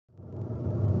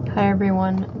Hi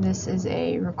everyone, this is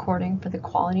a recording for the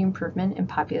Quality Improvement in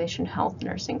Population Health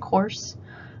Nursing course.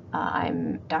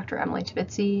 I'm Dr. Emily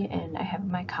Tvitsi and I have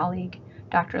my colleague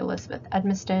Dr. Elizabeth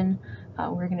Edmiston.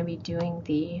 We're going to be doing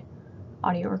the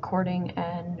audio recording,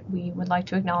 and we would like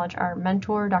to acknowledge our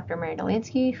mentor, Dr. Mary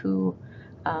Delansky, who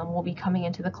will be coming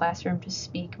into the classroom to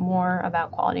speak more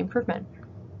about quality improvement.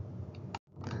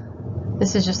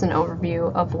 This is just an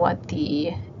overview of what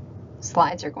the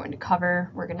slides are going to cover.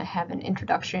 We're going to have an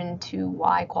introduction to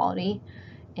why quality,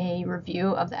 a review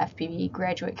of the FPB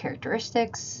graduate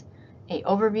characteristics, an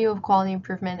overview of quality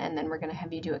improvement, and then we're going to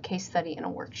have you do a case study and a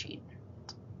worksheet.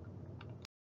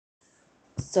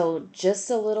 So just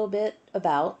a little bit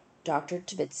about Dr.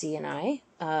 Tvitsi and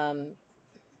I.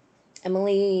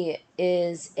 Emily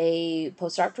is a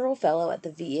postdoctoral fellow at the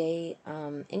VA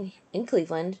in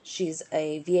Cleveland. She's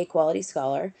a VA quality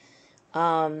scholar.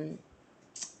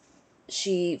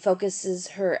 She focuses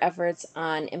her efforts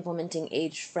on implementing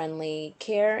age-friendly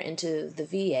care into the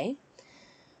VA.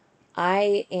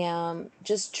 I am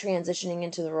just transitioning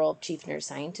into the role of chief nurse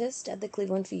scientist at the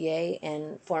Cleveland VA,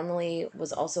 and formerly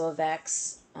was also a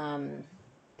VAX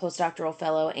postdoctoral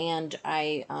fellow, and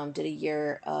I did a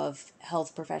year of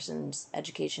health professions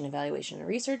education, evaluation, and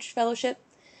research fellowship.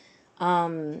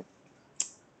 And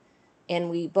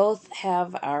we both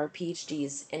have our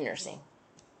PhDs in nursing.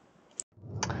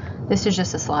 This is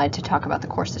just a slide to talk about the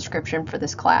course description for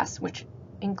this class, which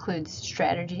includes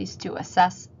strategies to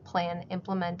assess, plan,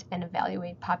 implement, and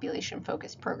evaluate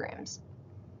population-focused programs.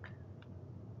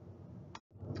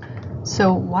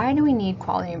 So why do we need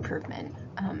quality improvement?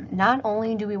 Not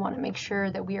only do we want to make sure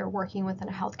that we are working within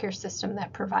a healthcare system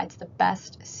that provides the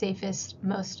best, safest,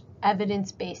 most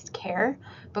evidence-based care,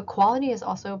 but quality is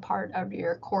also part of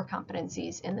your core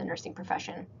competencies in the nursing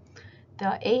profession.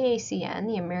 The AACN,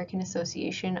 the American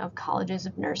Association of Colleges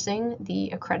of Nursing, the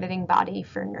accrediting body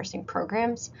for nursing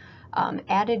programs,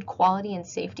 added quality and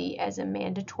safety as a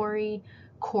mandatory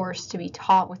course to be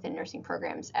taught within nursing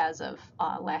programs as of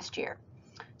last year.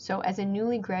 So as a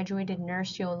newly graduated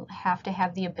nurse, you'll have to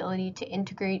have the ability to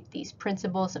integrate these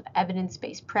principles of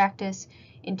evidence-based practice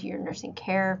into your nursing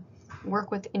care,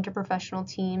 work with interprofessional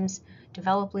teams,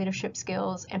 develop leadership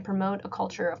skills, and promote a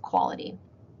culture of quality.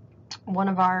 One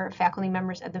of our faculty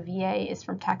members at the VA is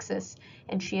from Texas,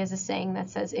 and she has a saying that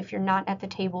says, if you're not at the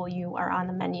table, you are on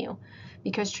the menu.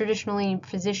 Because traditionally,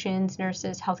 physicians,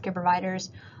 nurses, healthcare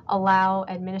providers allow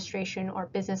administration or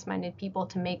business-minded people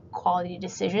to make quality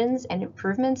decisions and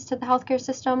improvements to the healthcare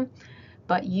system,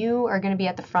 but you are going to be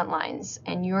at the front lines,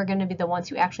 and you're going to be the ones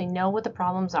who actually know what the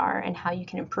problems are and how you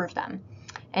can improve them.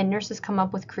 And nurses come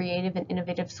up with creative and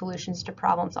innovative solutions to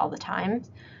problems all the time.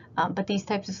 But these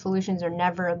types of solutions are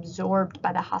never absorbed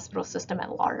by the hospital system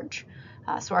at large.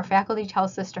 So our faculty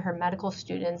tells this to her medical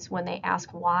students when they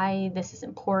ask why this is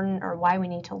important or why we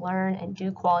need to learn and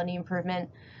do quality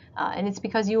improvement. And it's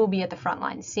because you will be at the front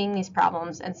line seeing these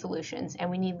problems and solutions,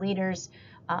 and we need leaders,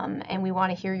 and we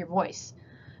want to hear your voice.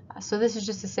 So this is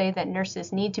just to say that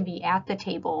nurses need to be at the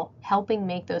table helping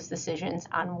make those decisions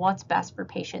on what's best for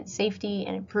patient safety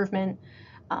and improvement.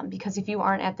 Because if you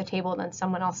aren't at the table, then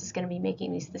someone else is going to be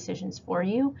making these decisions for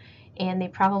you, and they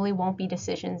probably won't be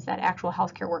decisions that actual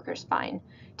healthcare workers find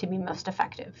to be most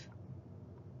effective.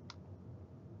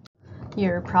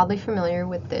 You're probably familiar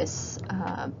with this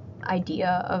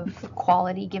idea of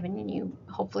quality, given you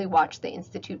hopefully watch the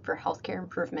Institute for Healthcare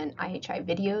Improvement IHI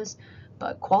videos,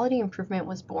 but quality improvement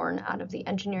was born out of the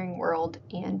engineering world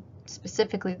and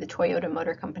specifically the Toyota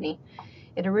Motor Company.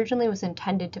 It originally was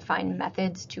intended to find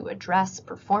methods to address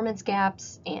performance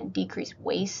gaps and decrease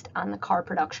waste on the car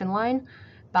production line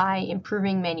by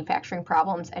improving manufacturing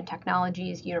problems and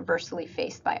technologies universally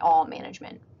faced by all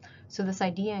management. So this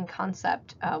idea and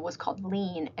concept was called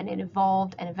lean, and it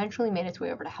evolved and eventually made its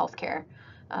way over to healthcare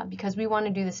because we want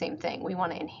to do the same thing. We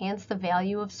want to enhance the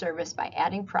value of service by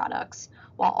adding products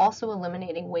while also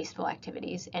eliminating wasteful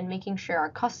activities and making sure our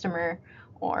customer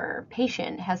or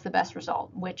patient has the best result,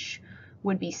 which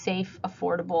would be safe,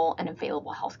 affordable, and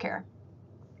available healthcare.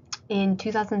 In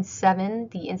 2007,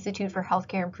 the Institute for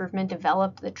Healthcare Improvement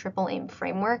developed the Triple Aim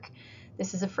framework.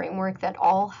 This is a framework that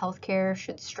all healthcare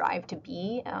should strive to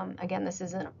be. Again, this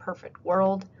isn't a perfect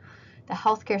world. The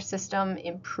healthcare system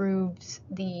improves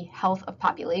the health of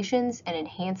populations and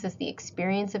enhances the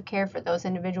experience of care for those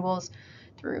individuals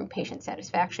through patient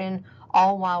satisfaction,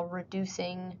 all while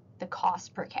reducing the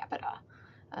cost per capita.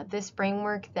 This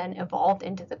framework then evolved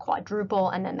into the quadruple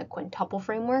and then the quintuple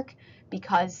framework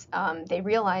because they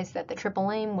realized that the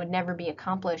triple aim would never be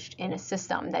accomplished in a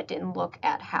system that didn't look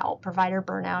at how provider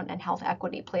burnout and health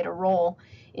equity played a role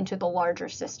into the larger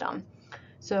system.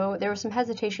 So there was some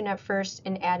hesitation at first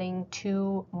in adding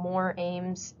 2 more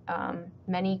aims.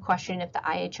 Many questioned if the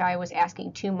IHI was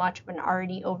asking too much of an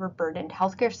already overburdened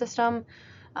healthcare system,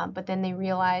 but then they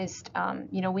realized,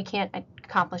 we can't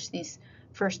accomplish these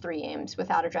first 3 aims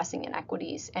without addressing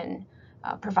inequities and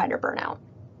provider burnout.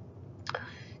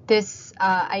 This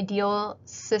ideal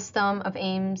system of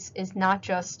aims is not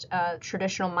just a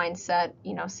traditional mindset,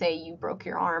 say you broke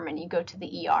your arm and you go to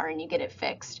the ER and you get it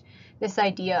fixed. This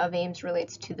idea of aims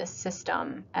relates to the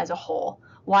system as a whole.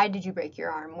 Why did you break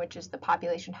your arm, which is the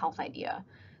population health idea.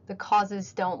 The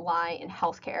causes don't lie in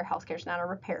healthcare. Healthcare is not a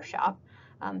repair shop.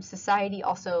 Society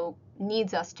also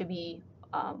needs us to be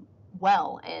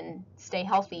well and stay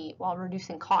healthy while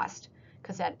reducing cost,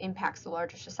 because that impacts the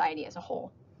larger society as a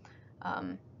whole.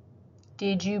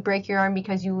 Did you break your arm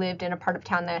because you lived in a part of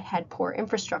town that had poor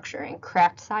infrastructure and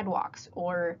cracked sidewalks,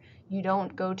 or you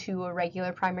don't go to a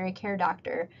regular primary care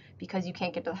doctor because you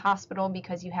can't get to the hospital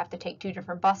because you have to take 2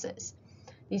 different buses?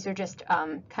 These are just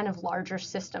kind of larger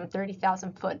system,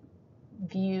 30,000 foot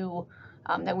view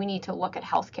that we need to look at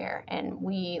healthcare, and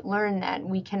we learn that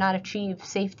we cannot achieve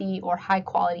safety or high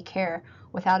quality care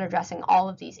without addressing all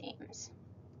of these aims.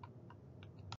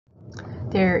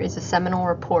 There is a seminal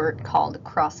report called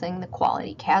Crossing the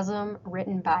Quality Chasm,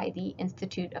 written by the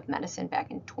Institute of Medicine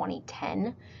back in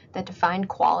 2010, that defined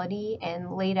quality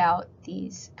and laid out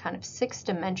these kind of 6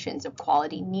 dimensions of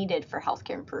quality needed for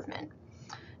healthcare improvement.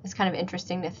 It's kind of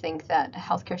interesting to think that a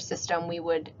healthcare system we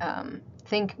would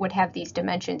think would have these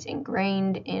dimensions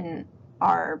ingrained in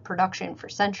our production for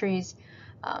centuries.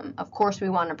 Of course, we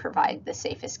want to provide the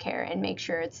safest care and make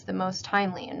sure it's the most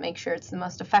timely and make sure it's the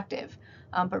most effective.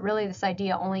 But really, this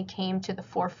idea only came to the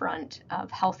forefront of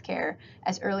healthcare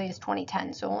as early as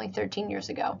 2010, so only 13 years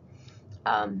ago.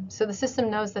 So the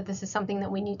system knows that this is something that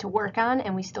we need to work on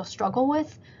and we still struggle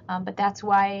with, but that's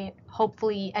why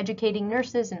hopefully educating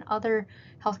nurses and other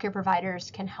healthcare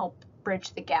providers can help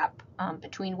bridge the gap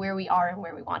between where we are and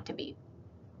where we want to be.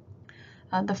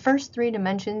 The first 3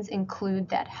 dimensions include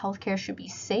that healthcare should be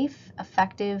safe,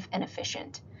 effective, and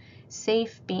efficient.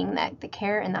 Safe being that the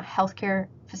care in the healthcare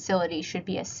facility should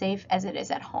be as safe as it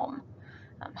is at home.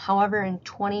 However, in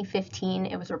 2015,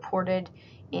 it was reported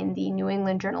in the New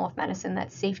England Journal of Medicine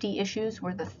that safety issues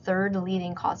were the 3rd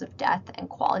leading cause of death and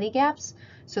quality gaps.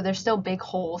 So there's still big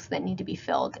holes that need to be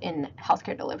filled in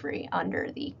healthcare delivery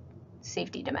under the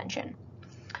safety dimension.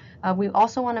 We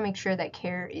also want to make sure that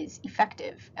care is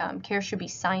effective. Care should be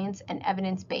science and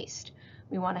evidence-based.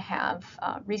 We want to have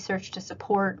research to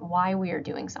support why we are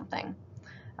doing something.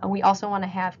 We also want to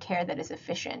have care that is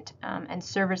efficient and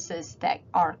services that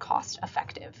are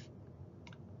cost-effective.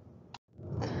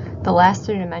 The last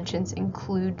 3 dimensions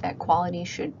include that quality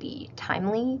should be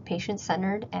timely,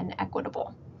 patient-centered, and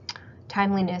equitable.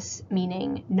 Timeliness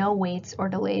meaning no waits or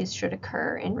delays should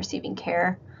occur in receiving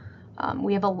care.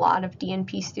 We have a lot of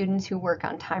DNP students who work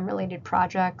on time-related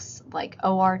projects like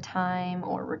OR time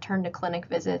or return to clinic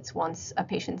visits once a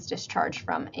patient's discharged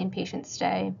from inpatient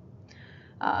stay.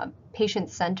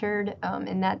 Patient-centered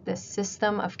in that the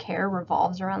system of care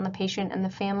revolves around the patient and the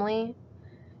family,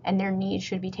 and their needs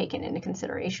should be taken into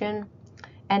consideration,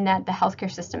 and that the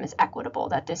healthcare system is equitable,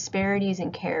 that disparities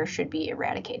in care should be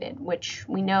eradicated, which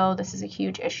we know this is a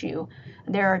huge issue.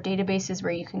 There are databases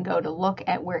where you can go to look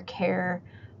at where care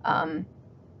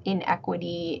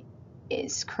inequity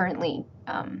is currently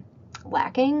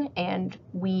lacking, and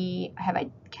we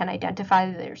can identify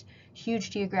that there's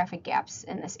huge geographic gaps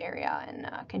in this area and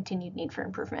continued need for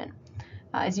improvement.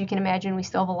 As you can imagine, we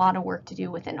still have a lot of work to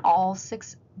do within all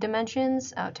 6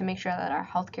 dimensions to make sure that our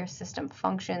healthcare system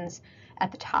functions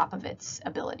at the top of its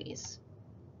abilities.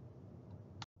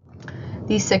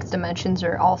 These 6 dimensions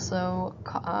are also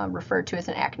referred to as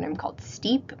an acronym called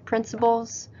STEEP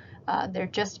principles. They're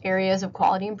just areas of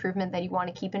quality improvement that you want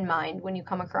to keep in mind when you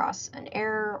come across an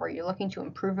error or you're looking to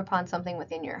improve upon something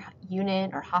within your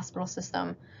unit or hospital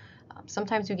system.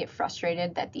 Sometimes we get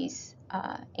frustrated that these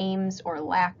aims or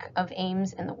lack of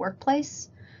aims in the workplace.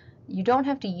 You don't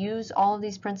have to use all of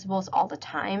these principles all the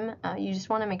time. You just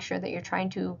want to make sure that you're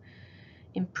trying to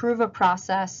improve a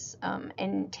process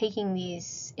and taking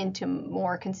these into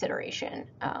more consideration.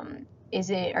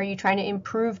 Are you trying to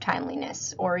improve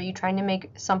timeliness, or are you trying to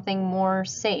make something more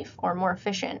safe or more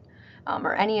efficient,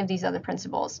 or any of these other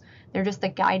principles? They're just the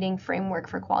guiding framework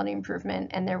for quality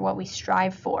improvement, and they're what we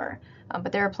strive for.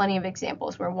 But there are plenty of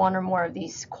examples where one or more of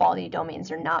these quality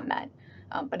domains are not met.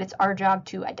 But it's our job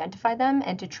to identify them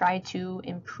and to try to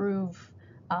improve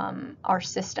our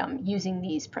system using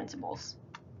these principles.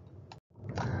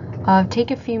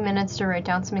 Take a few minutes to write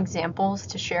down some examples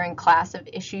to share in class of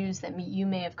issues that you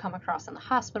may have come across in the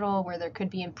hospital where there could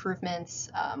be improvements,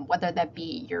 whether that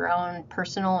be your own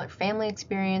personal or family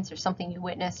experience or something you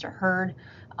witnessed or heard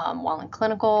while in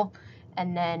clinical.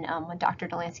 And then when Dr.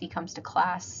 Delansky comes to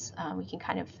class, we can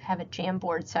kind of have a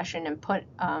Jamboard session and put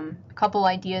a couple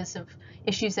ideas of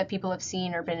issues that people have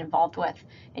seen or been involved with,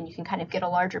 and you can kind of get a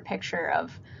larger picture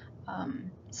of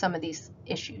some of these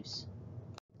issues.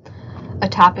 A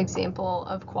top example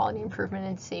of quality improvement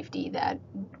and safety that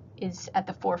is at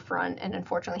the forefront and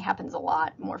unfortunately happens a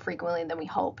lot more frequently than we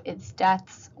hope is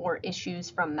deaths or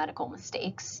issues from medical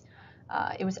mistakes.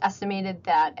 It was estimated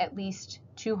that at least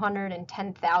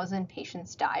 210,000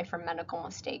 patients die from medical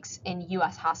mistakes in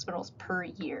U.S. hospitals per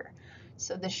year.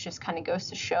 So this just kind of goes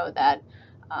to show that,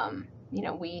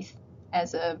 we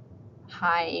as a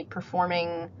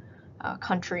high-performing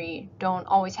country don't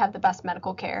always have the best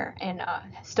medical care and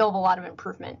still have a lot of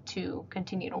improvement to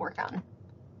continue to work on.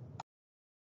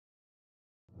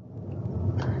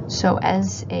 So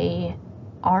as a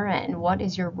RN, what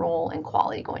is your role in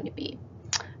quality going to be?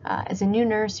 As a new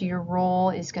nurse, your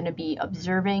role is going to be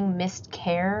observing missed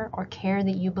care or care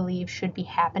that you believe should be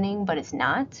happening but is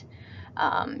not.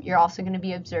 You're also going to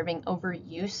be observing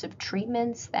overuse of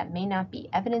treatments that may not be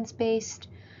evidence-based.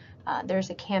 There's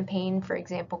a campaign, for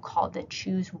example, called the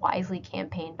Choose Wisely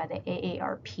campaign by the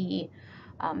AARP,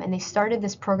 and they started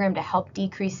this program to help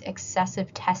decrease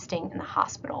excessive testing in the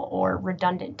hospital or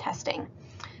redundant testing.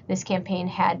 This campaign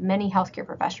had many healthcare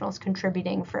professionals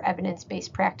contributing for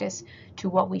evidence-based practice to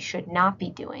what we should not be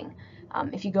doing.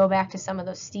 If you go back to some of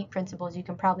those STEEP principles, you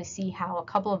can probably see how a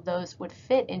couple of those would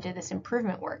fit into this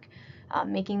improvement work,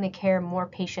 making the care more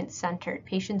patient-centered.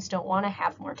 Patients don't want to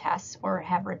have more tests or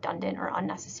have redundant or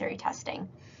unnecessary testing.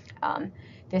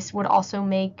 This would also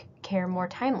make care more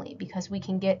timely because we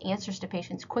can get answers to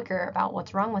patients quicker about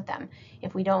what's wrong with them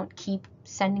if we don't keep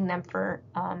sending them for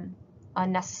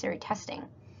unnecessary testing.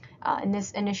 And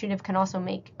this initiative can also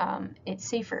make it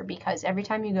safer because every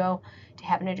time you go to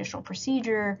have an additional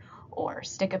procedure or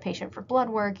stick a patient for blood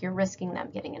work, you're risking them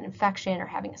getting an infection or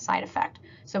having a side effect.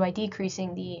 So by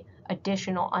decreasing the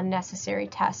additional unnecessary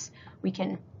tests, we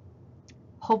can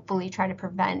hopefully try to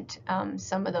prevent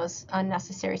some of those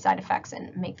unnecessary side effects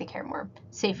and make the care more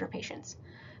safe for patients.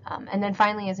 And then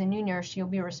finally, as a new nurse, you'll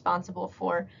be responsible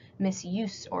for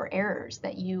misuse or errors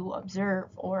that you observe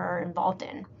or are involved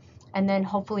in. And then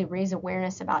hopefully raise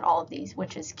awareness about all of these,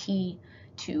 which is key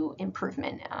to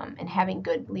improvement and having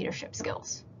good leadership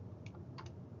skills.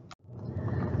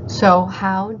 So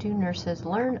how do nurses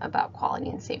learn about quality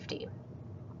and safety?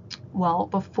 Well,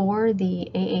 before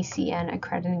the AACN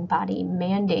accrediting body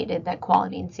mandated that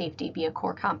quality and safety be a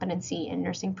core competency in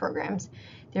nursing programs,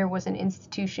 there was an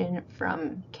institution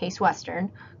from Case Western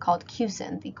called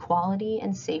QSIN, the Quality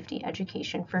and Safety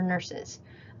Education for Nurses.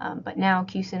 But now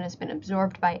QSIN has been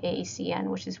absorbed by AACN,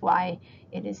 which is why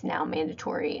it is now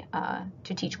mandatory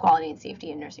to teach quality and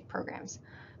safety in nursing programs.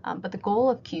 But the goal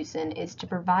of QSIN is to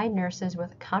provide nurses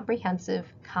with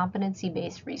comprehensive,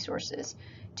 competency-based resources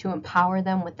to empower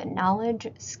them with the knowledge,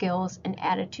 skills, and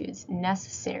attitudes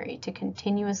necessary to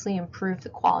continuously improve the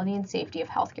quality and safety of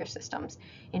healthcare systems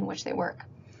in which they work.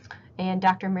 And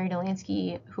Dr. Mary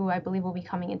Delansky, who I believe will be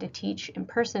coming in to teach in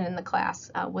person in the class,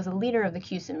 was a leader of the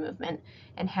QSIN movement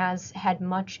and has had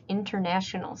much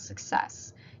international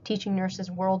success, teaching nurses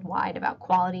worldwide about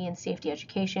quality and safety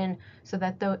education so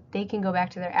that they can go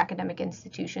back to their academic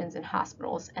institutions and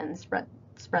hospitals and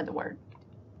spread the word.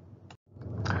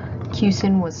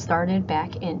 QSIN was started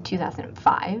back in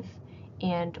 2005.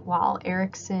 And while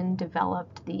Erickson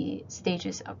developed the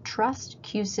stages of trust,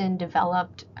 QSIN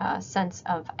developed a sense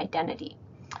of identity.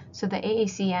 So the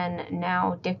AACN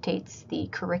now dictates the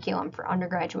curriculum for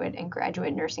undergraduate and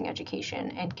graduate nursing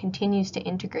education and continues to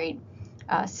integrate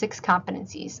 6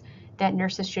 competencies that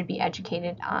nurses should be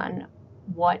educated on: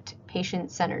 what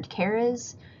patient-centered care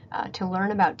is, to learn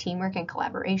about teamwork and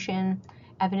collaboration,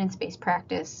 evidence-based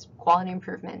practice, quality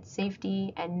improvement,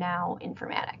 safety, and now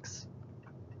informatics.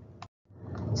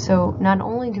 So not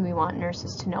only do we want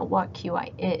nurses to know what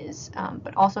QI is,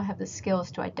 but also have the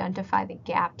skills to identify the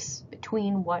gaps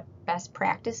between what best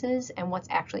practice is and what's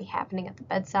actually happening at the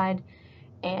bedside,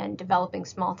 and developing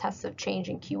small tests of change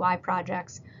in QI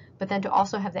projects, but then to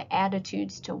also have the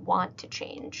attitudes to want to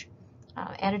change.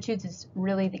 Attitudes is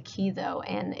really the key though,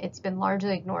 and it's been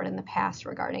largely ignored in the past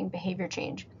regarding behavior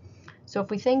change. So if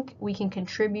we think we can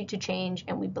contribute to change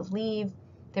and we believe,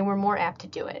 then we're more apt to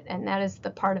do it. And that is the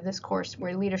part of this course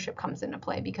where leadership comes into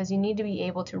play, because you need to be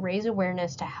able to raise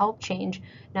awareness to help change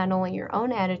not only your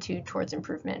own attitude towards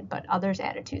improvement, but others'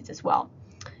 attitudes as well.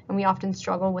 And we often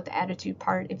struggle with the attitude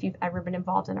part. If you've ever been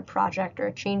involved in a project or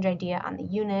a change idea on the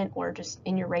unit or just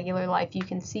in your regular life, you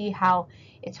can see how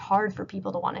it's hard for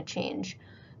people to want to change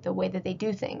the way that they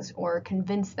do things or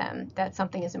convince them that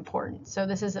something is important. So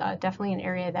this is definitely an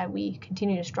area that we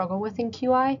continue to struggle with in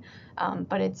QI,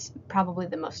 but it's probably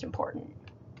the most important.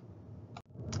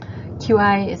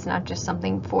 QI is not just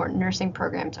something for nursing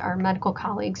programs. Our medical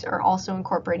colleagues are also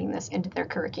incorporating this into their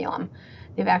curriculum.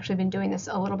 They've actually been doing this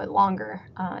a little bit longer,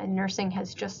 and nursing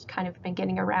has just kind of been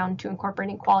getting around to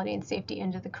incorporating quality and safety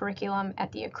into the curriculum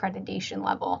at the accreditation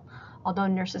level. Although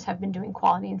nurses have been doing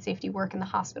quality and safety work in the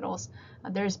hospitals,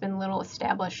 there's been little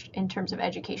established in terms of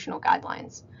educational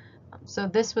guidelines. So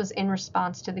this was in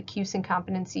response to the QSIN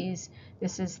competencies.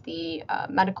 This is the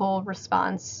medical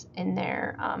response in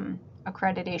their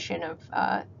accreditation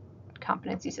of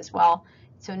competencies as well.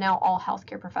 So now all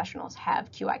healthcare professionals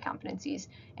have QI competencies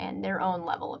and their own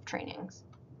level of trainings.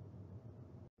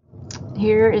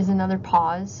 Here is another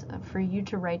pause for you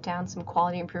to write down some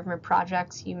quality improvement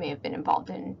projects you may have been involved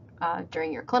in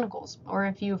during your clinicals, or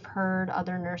if you've heard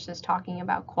other nurses talking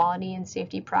about quality and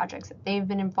safety projects that they've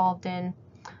been involved in.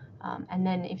 And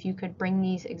then if you could bring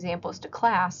these examples to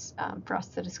class for us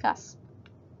to discuss.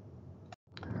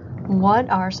 What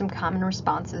are some common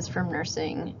responses from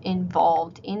nursing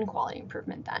involved in quality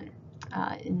improvement then?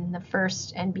 In the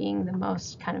first and being the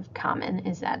most kind of common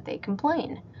is that they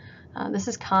complain. This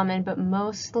is common, but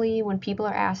mostly when people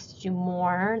are asked to do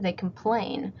more, they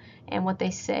complain. And what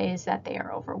they say is that they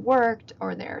are overworked,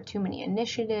 or there are too many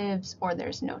initiatives, or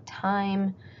there's no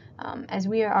time. As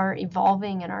we are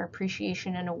evolving in our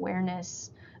appreciation and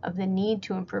awareness of the need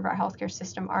to improve our healthcare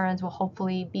system, RNs will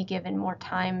hopefully be given more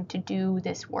time to do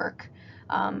this work.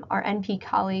 Our NP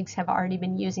colleagues have already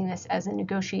been using this as a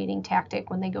negotiating tactic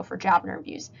when they go for job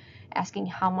interviews, asking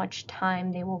how much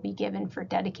time they will be given for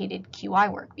dedicated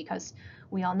QI work, because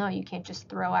we all know you can't just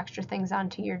throw extra things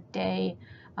onto your day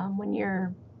when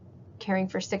you're caring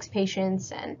for 6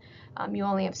 patients and you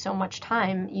only have so much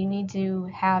time. You need to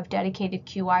have dedicated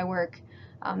QI work,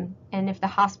 and if the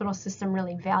hospital system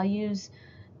really values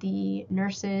the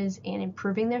nurses and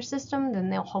improving their system,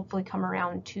 then they'll hopefully come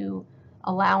around to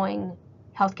allowing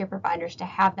healthcare providers to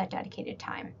have that dedicated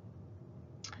time.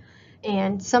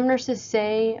 And some nurses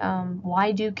say,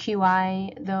 why do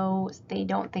QI, though they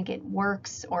don't think it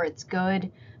works or it's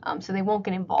good, so they won't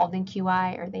get involved in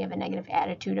QI, or they have a negative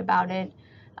attitude about it.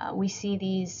 We see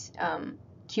these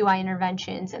QI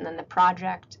interventions and then the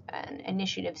project and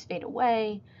initiatives fade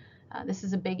away. This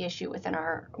is a big issue within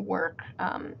our work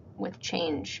with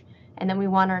change. And then we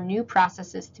want our new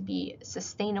processes to be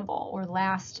sustainable or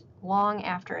last long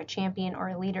after a champion or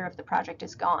a leader of the project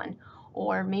is gone,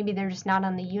 or maybe they're just not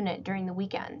on the unit during the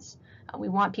weekends. We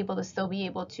want people to still be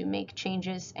able to make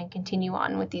changes and continue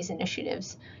on with these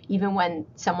initiatives, even when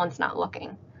someone's not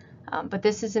looking. But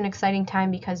this is an exciting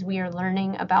time because we are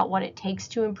learning about what it takes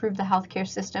to improve the healthcare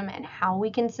system and how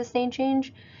we can sustain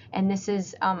change. And this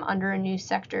is under a new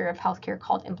sector of healthcare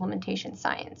called implementation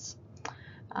science.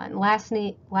 And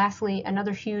lastly,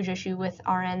 another huge issue with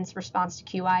RN's response to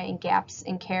QI and gaps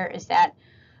in care is that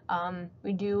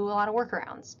we do a lot of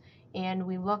workarounds. And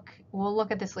we'll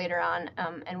look at this later on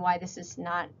and why this is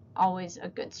not always a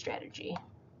good strategy.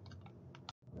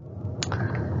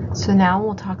 So now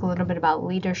we'll talk a little bit about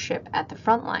leadership at the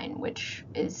front line, which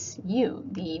is you.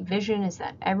 The vision is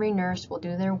that every nurse will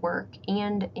do their work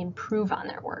and improve on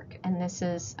their work. And this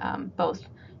is both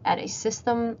at a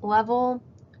system level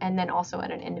and then also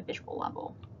at an individual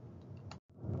level.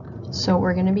 So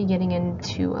we're going to be getting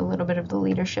into a little bit of the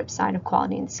leadership side of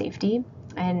quality and safety.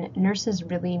 And nurses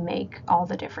really make all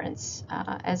the difference.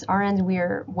 As RNs, we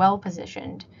are well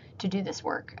positioned to do this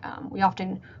work. We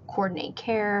often coordinate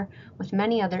care with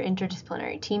many other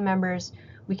interdisciplinary team members.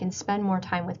 We can spend more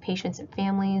time with patients and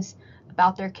families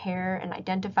about their care and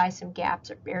identify some gaps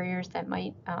or barriers that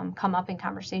might come up in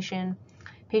conversation.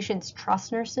 Patients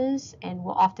trust nurses and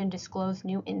will often disclose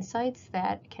new insights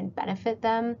that can benefit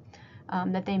them,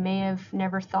 that they may have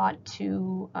never thought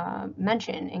to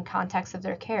mention in context of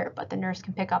their care, but the nurse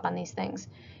can pick up on these things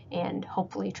and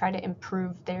hopefully try to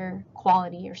improve their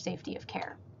quality or safety of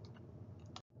care.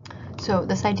 So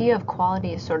this idea of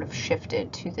quality is sort of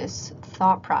shifted to this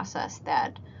thought process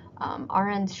that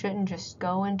RNs shouldn't just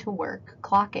go into work,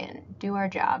 clock in, do our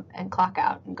job, and clock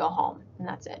out and go home, and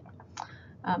that's it.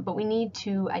 But we need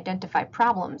to identify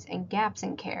problems and gaps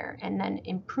in care and then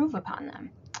improve upon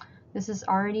them. This is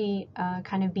already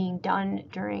kind of being done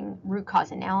during root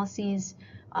cause analyses.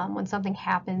 When something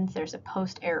happens, there's a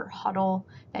post-error huddle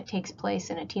that takes place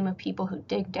in a team of people who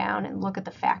dig down and look at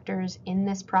the factors in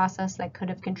this process that could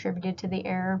have contributed to the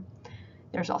error.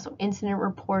 There's also incident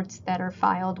reports that are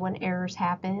filed when errors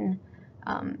happen.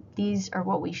 These are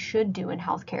what we should do in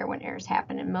healthcare when errors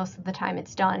happen, and most of the time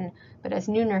it's done. But as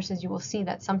new nurses, you will see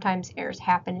that sometimes errors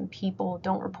happen and people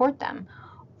don't report them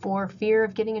for fear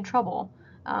of getting in trouble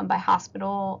by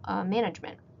hospital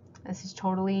management. This is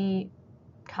totally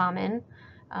common.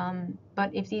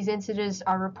 But if these incidents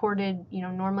are reported,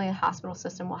 normally the hospital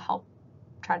system will help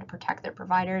try to protect their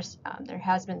providers. There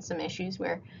has been some issues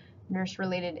where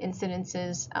nurse-related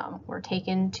incidences were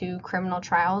taken to criminal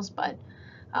trials, but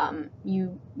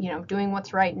doing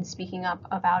what's right and speaking up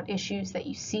about issues that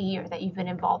you see or that you've been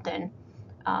involved in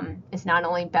is not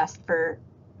only best for,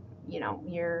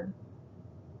 your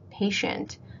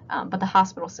patient, but the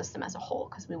hospital system as a whole,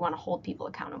 because we want to hold people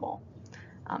accountable.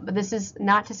 But this is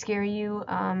not to scare you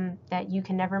that you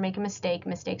can never make a mistake.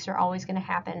 Mistakes are always going to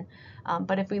happen.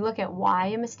 But if we look at why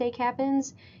a mistake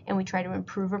happens and we try to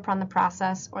improve upon the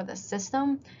process or the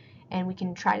system, and we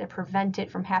can try to prevent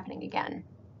it from happening again.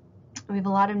 We have a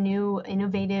lot of new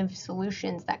innovative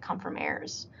solutions that come from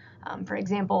errors. For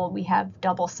example, we have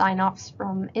double sign-offs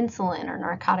from insulin or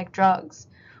narcotic drugs,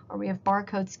 or we have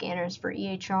barcode scanners for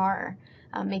EHR,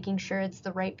 making sure it's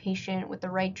the right patient with the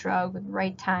right drug, with the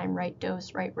right time, right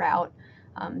dose, right route.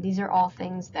 These are all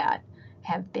things that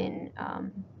have been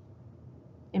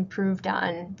improved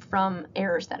on from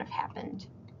errors that have happened.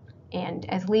 And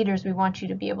as leaders, we want you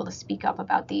to be able to speak up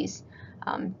about these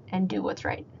and do what's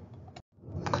right.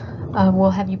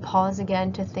 We'll have you pause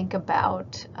again to think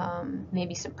about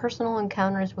maybe some personal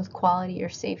encounters with quality or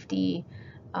safety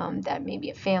that maybe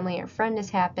a family or friend has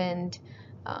happened,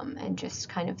 and just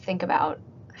kind of think about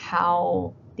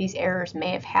how these errors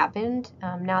may have happened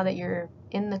now that you're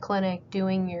in the clinic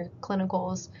doing your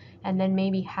clinicals, and then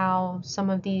maybe how some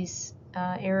of these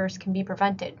errors can be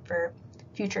prevented for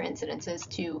future incidences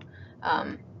to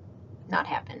not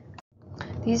happen.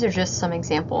 These are just some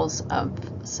examples of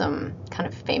some kind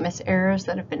of famous errors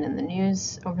that have been in the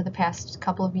news over the past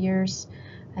couple of years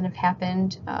and have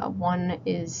happened. One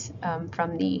is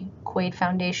from the Quaid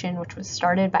Foundation, which was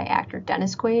started by actor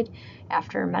Dennis Quaid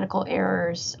after medical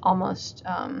errors almost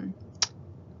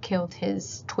killed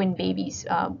his twin babies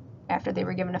after they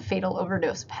were given a fatal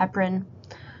overdose of heparin.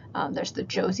 There's the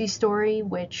Josie story,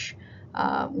 which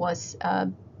was a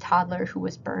toddler who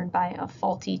was burned by a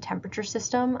faulty temperature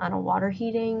system on a water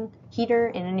heater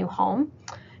in a new home.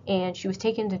 And she was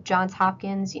taken to Johns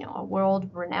Hopkins, a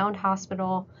world-renowned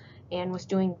hospital, and was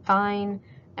doing fine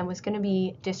and was going to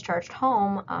be discharged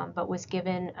home, but was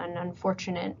given an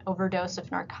unfortunate overdose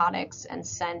of narcotics and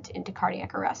sent into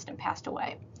cardiac arrest and passed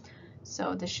away.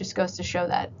 So this just goes to show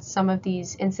that some of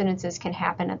these incidences can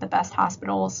happen at the best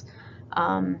hospitals,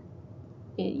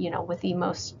 with the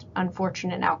most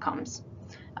unfortunate outcomes.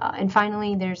 And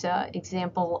finally, there's an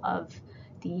example of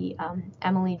the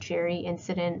Emily Jerry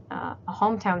incident, a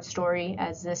hometown story,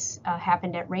 as this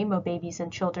happened at Rainbow Babies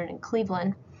and Children in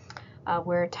Cleveland,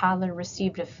 where a toddler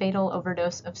received a fatal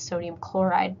overdose of sodium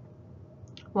chloride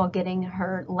while getting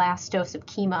her last dose of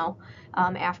chemo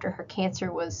after her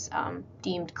cancer was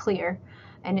deemed clear.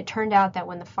 And it turned out that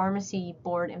when the pharmacy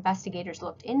board investigators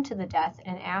looked into the death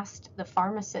and asked the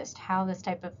pharmacist how this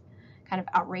type of kind of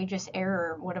outrageous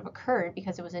error would have occurred,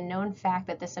 because it was a known fact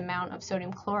that this amount of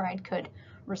sodium chloride could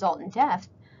result in death,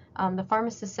 the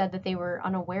pharmacist said that they were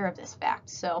unaware of this fact.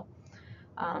 So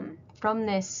from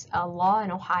this, a law in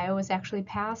Ohio was actually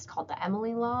passed called the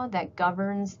Emily Law that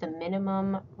governs the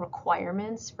minimum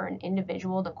requirements for an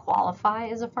individual to qualify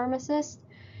as a pharmacist.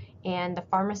 And the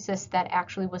pharmacist that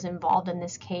actually was involved in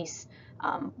this case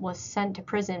was sent to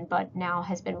prison, but now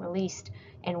has been released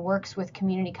and works with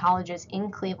community colleges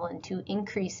in Cleveland to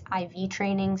increase IV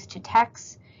trainings to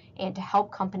techs and to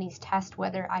help companies test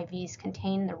whether IVs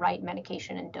contain the right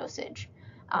medication and dosage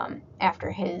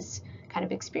after his kind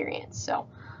of experience. So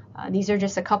these are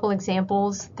just a couple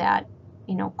examples that,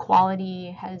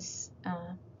 quality has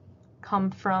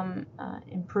come from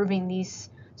improving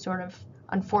these sort of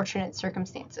unfortunate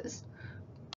circumstances.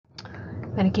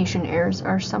 Medication errors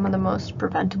are some of the most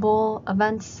preventable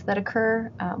events that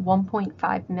occur.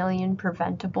 1.5 million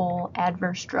preventable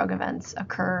adverse drug events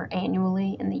occur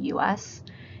annually in the U.S.,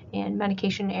 and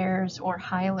medication errors or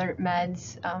high alert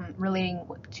meds relating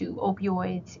to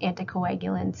opioids,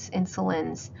 anticoagulants,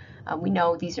 insulins, we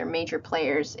know these are major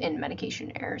players in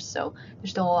medication errors. So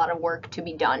there's still a lot of work to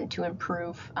be done to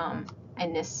improve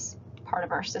in this part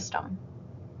of our system.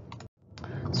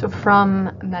 So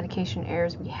from medication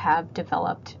errors, we have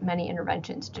developed many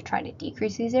interventions to try to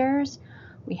decrease these errors.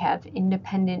 We have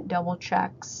independent double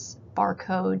checks,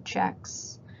 barcode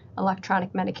checks,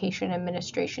 electronic medication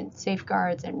administration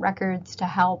safeguards and records to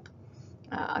help.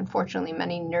 Unfortunately,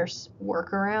 many nurse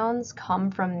workarounds come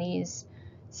from these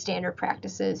standard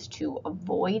practices to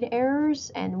avoid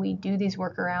errors, and we do these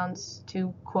workarounds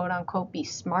to quote unquote be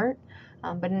smart.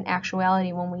 But in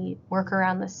actuality, when we work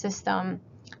around the system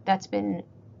that's been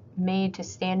made to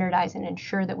standardize and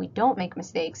ensure that we don't make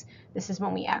mistakes, this is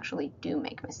when we actually do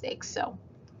make mistakes.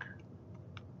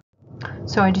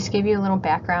 So I just gave you a little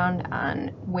background on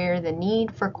where the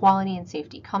need for quality and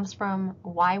safety comes from,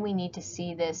 why we need to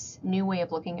see this new way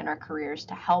of looking at our careers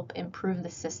to help improve the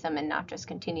system and not just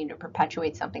continue to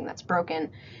perpetuate something that's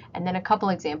broken, and then a couple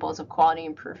examples of quality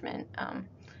improvement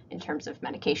in terms of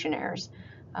medication errors.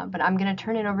 But I'm going to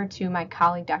turn it over to my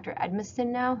colleague, Dr. Edmiston,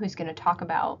 now, who's going to talk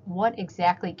about what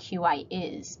exactly QI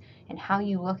is and how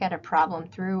you look at a problem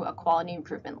through a quality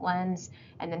improvement lens,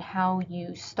 and then how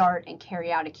you start and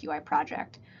carry out a QI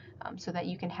project so that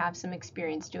you can have some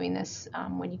experience doing this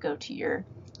when you go to your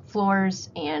floors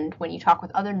and when you talk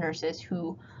with other nurses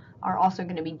who are also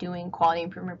going to be doing quality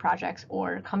improvement projects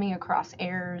or coming across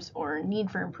errors or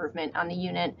need for improvement on the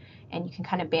unit, and you can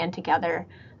kind of band together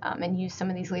and use some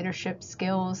of these leadership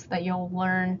skills that you'll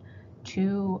learn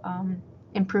to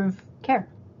improve care.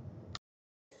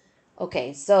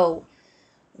 Okay, so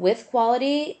with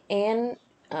quality and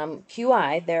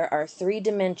QI, there are 3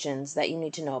 dimensions that you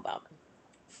need to know about.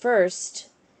 First,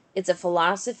 it's a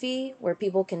philosophy where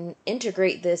people can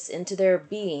integrate this into their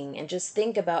being and just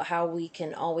think about how we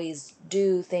can always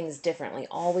do things differently,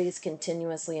 always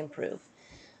continuously improve.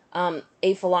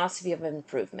 A philosophy of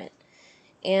improvement.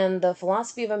 And the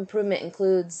philosophy of improvement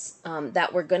includes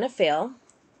that we're going to fail,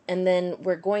 and then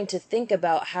we're going to think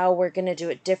about how we're going to do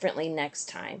it differently next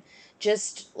time,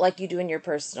 just like you do in your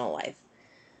personal life.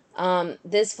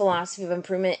 This philosophy of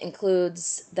improvement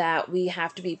includes that we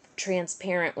have to be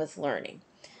transparent with learning,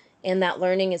 and that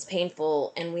learning is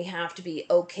painful, and we have to be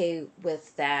okay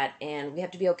with that, and we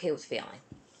have to be okay with failing.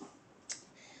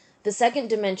 The second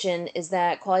dimension is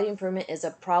that quality improvement is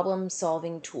a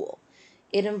problem-solving tool.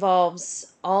 It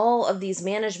involves all of these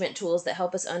management tools that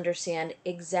help us understand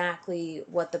exactly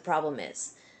what the problem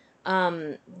is.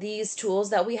 These tools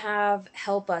that we have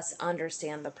help us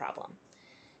understand the problem.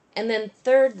 And then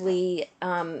thirdly,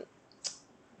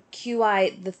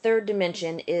 QI, the third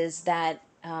dimension, is that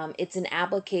it's an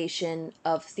application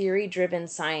of theory-driven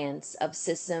science of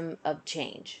system of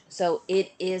change. So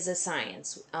it is a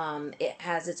science. It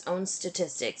has its own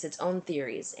statistics, its own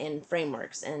theories and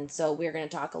frameworks. And so we're going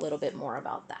to talk a little bit more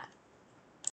about that.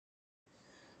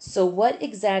 So what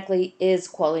exactly is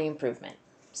quality improvement?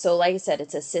 So like I said,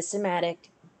 it's a systematic,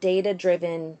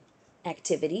 data-driven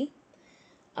activity.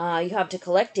 You have to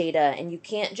collect data, and you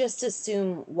can't just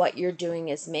assume what you're doing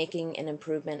is making an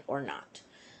improvement or not.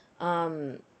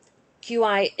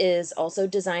 QI is also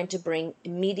designed to bring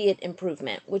immediate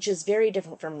improvement, which is very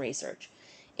different from research.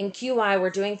 In QI,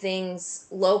 we're doing things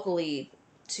locally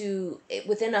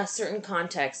within a certain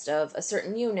context of a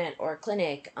certain unit or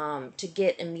clinic to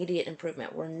get immediate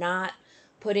improvement. We're not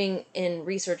putting in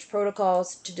research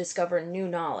protocols to discover new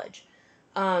knowledge.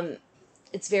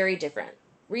 It's very different.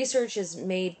 Research is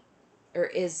made or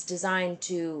is designed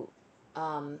to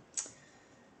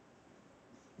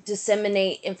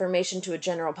disseminate information to a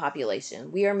general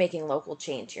population. We are making local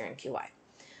change here in QI.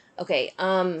 Okay,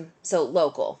 so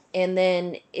local. And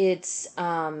then it's,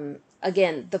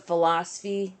 again, the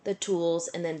philosophy, the tools,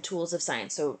 and then tools of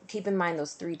science. So keep in mind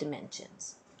those 3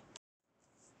 dimensions.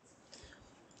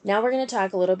 Now we're going to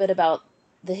talk a little bit about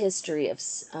the history of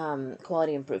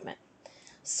quality improvement.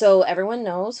 So everyone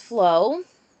knows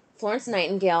Florence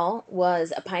Nightingale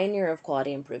was a pioneer of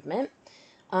quality improvement.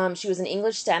 She was an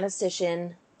English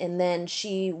statistician, and then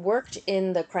she worked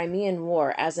in the Crimean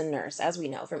War as a nurse, as we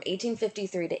know, from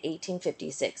 1853 to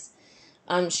 1856.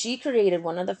 She created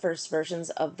one of the first versions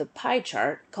of the pie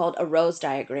chart called a Rose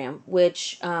diagram,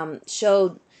 which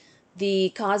showed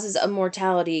the causes of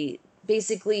mortality,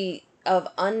 basically of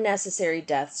unnecessary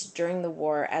deaths during the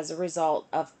war as a result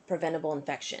of preventable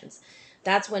infections.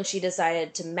 That's when she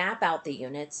decided to map out the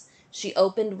units. She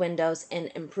opened windows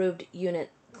and improved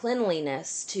unit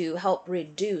cleanliness to help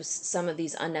reduce some of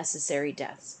these unnecessary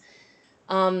deaths.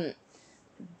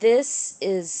 This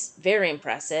is very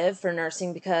impressive for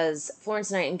nursing because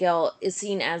Florence Nightingale is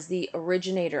seen as the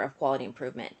originator of quality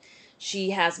improvement.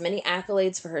 She has many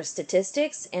accolades for her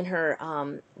statistics and her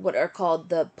what are called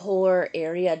the polar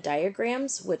area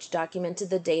diagrams, which documented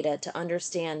the data to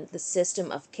understand the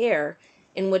system of care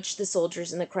in which the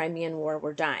soldiers in the Crimean War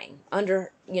were dying,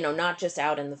 under, not just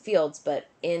out in the fields, but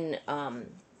in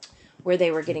where they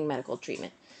were getting medical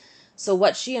treatment. So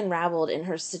what she unraveled in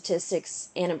her statistics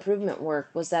and improvement work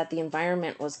was that the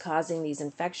environment was causing these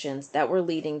infections that were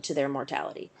leading to their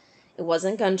mortality. It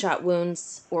wasn't gunshot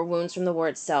wounds or wounds from the war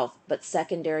itself, but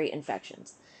secondary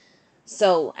infections.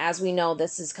 So, as we know,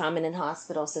 this is common in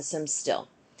hospital systems still.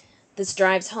 This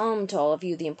drives home to all of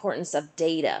you the importance of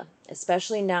data,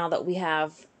 especially now that we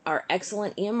have our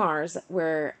excellent EMRs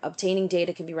where obtaining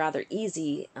data can be rather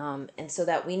easy, and so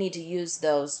that we need to use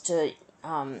those to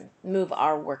move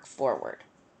our work forward.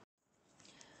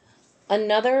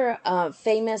 Another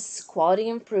famous quality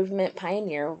improvement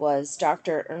pioneer was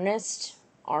Dr. Ernest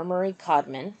Amory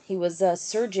Codman. He was a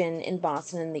surgeon in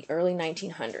Boston in the early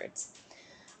 1900s.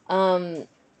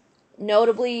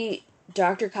 Notably,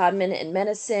 Dr. Codman in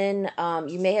medicine,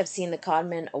 you may have seen the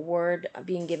Codman Award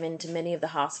being given to many of the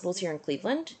hospitals here in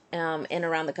Cleveland and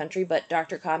around the country, but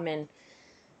Dr. Codman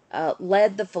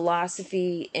led the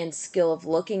philosophy and skill of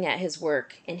looking at his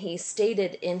work, and he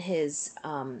stated in his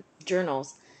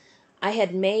journals, "I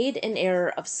had made an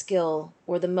error of skill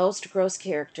or the most gross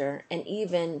character, and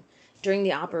even during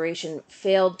the operation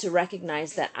failed to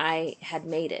recognize that I had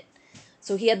made it."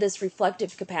 So he had this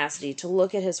reflective capacity to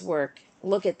look at his work,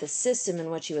 look at the system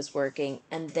in which he was working,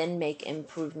 and then make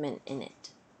improvement in it.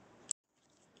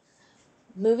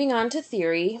 Moving on to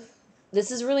theory. This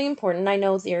is really important. I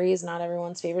know theory is not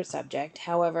everyone's favorite subject.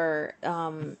 However,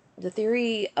 the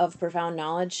theory of profound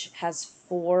knowledge has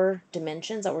 4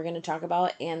 dimensions that we're going to talk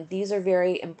about, and these are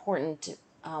very important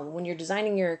when you're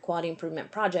designing your quality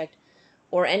improvement project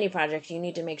or any project. You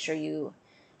need to make sure you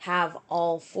have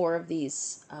all 4 of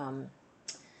these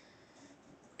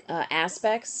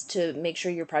aspects to make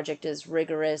sure your project is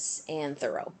rigorous and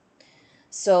thorough.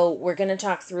 So we're going to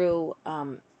talk through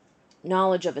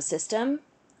knowledge of a system,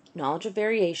 knowledge of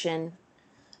variation,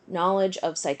 knowledge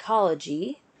of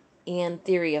psychology, and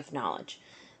theory of knowledge.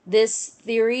 This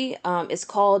theory is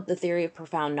called the theory of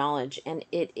profound knowledge, and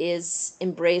it is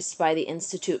embraced by the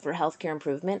Institute for Healthcare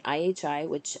Improvement, IHI,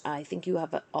 which I think you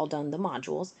have all done the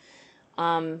modules.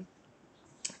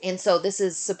 And so this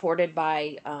is supported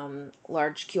by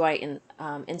large QI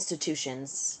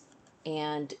institutions,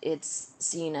 and it's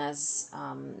seen as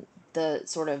the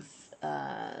sort of,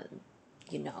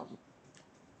 you know,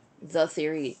 the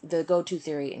theory, the go-to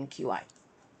theory in QI.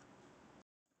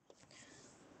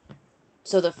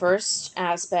 So the first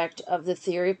aspect of the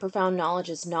theory of profound knowledge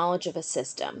is knowledge of a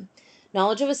system.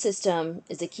 Knowledge of a system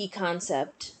is a key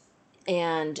concept,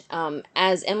 and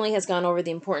as Emily has gone over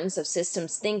the importance of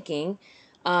systems thinking,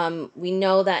 we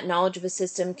know that knowledge of a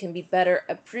system can be better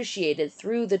appreciated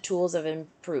through the tools of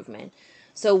improvement.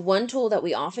 So one tool that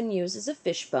we often use is a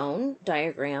fishbone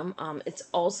diagram. It's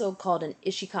also called an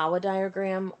Ishikawa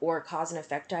diagram or cause and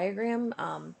effect diagram.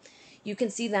 You can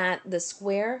see that the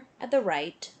square at the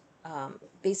right,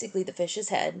 basically the fish's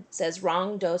head, says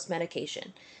wrong dose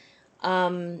medication.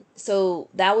 So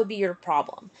that would be your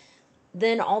problem.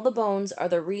 Then all the bones are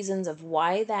the reasons of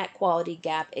why that quality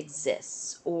gap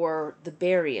exists or the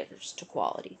barriers to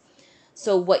quality.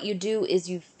 So what you do is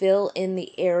you fill in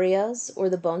the areas or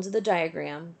the bones of the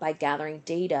diagram by gathering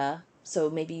data. So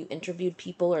maybe you interviewed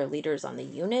people or leaders on the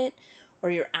unit, or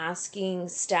you're asking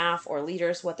staff or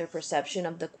leaders what their perception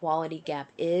of the quality gap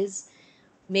is.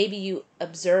 Maybe you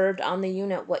observed on the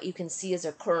unit what you can see is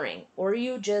occurring, or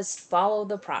you just follow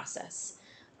the process.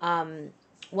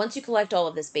 Once you collect all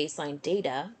of this baseline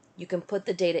data, you can put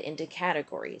the data into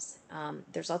categories.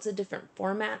 There's lots of different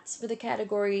formats for the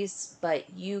categories, but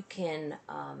you can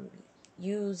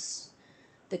use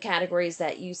the categories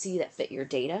that you see that fit your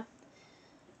data.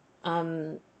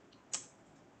 You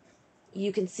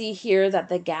can see here that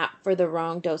the gap for the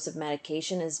wrong dose of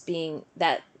medication is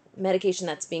that medication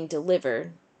that's being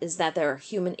delivered is that there are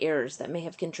human errors that may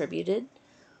have contributed.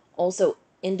 Also,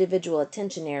 individual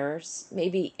attention errors,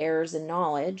 maybe errors in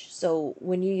knowledge. So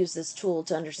when you use this tool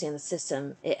to understand the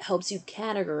system, it helps you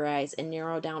categorize and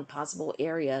narrow down possible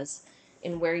areas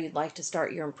in where you'd like to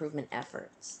start your improvement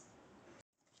efforts.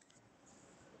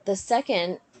 The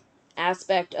second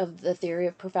aspect of the theory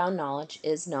of profound knowledge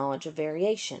is knowledge of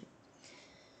variation.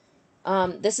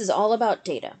 This is all about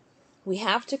data. We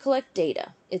have to collect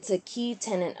data. It's a key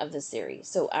tenet of this theory.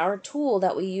 So our tool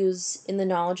that we use in the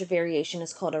knowledge of variation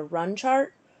is called a run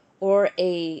chart, or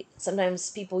sometimes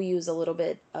people use a little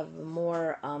bit of a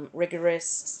more rigorous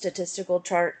statistical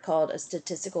chart called a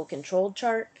statistical control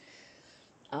chart.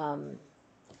 You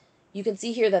can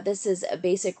see here that this is a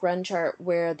basic run chart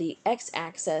where the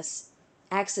x-axis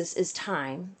is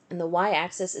time, and the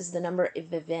y-axis is the number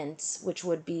of events, which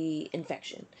would be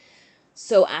infection.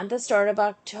 So at the start of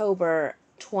October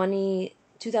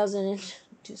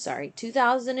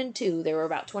 2002, there were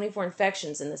about 24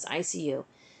 infections in this ICU,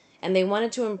 and they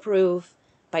wanted to improve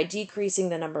by decreasing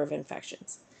the number of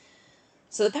infections.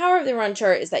 So the power of the run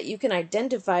chart is that you can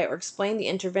identify or explain the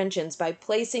interventions by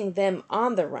placing them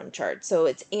on the run chart, so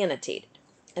it's annotated.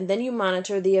 And then you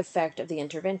monitor the effect of the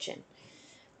intervention.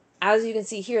 As you can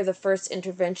see here, the first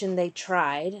intervention they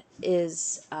tried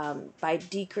is to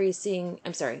decrease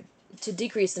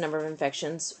the number of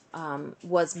infections,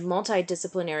 was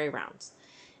multidisciplinary rounds.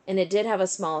 And it did have a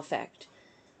small effect.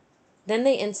 Then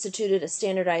they instituted a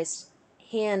standardized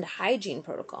hand hygiene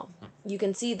protocol. You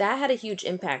can see that had a huge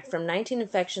impact from 19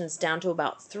 infections down to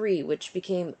about 3, which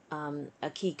became a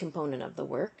key component of the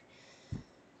work.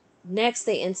 Next,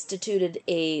 they instituted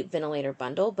a ventilator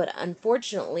bundle, but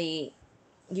unfortunately,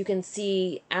 you can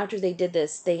see after they did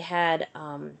this, they had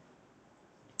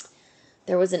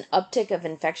there was an uptick of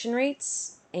infection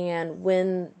rates. And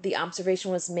when the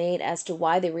observation was made as to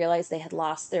why, they realized they had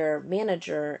lost their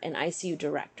manager and ICU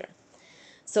director.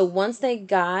 So once they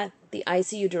got the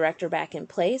ICU director back in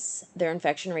place, their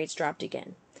infection rates dropped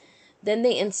again. Then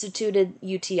they instituted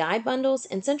UTI bundles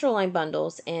and central line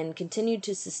bundles and continued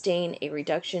to sustain a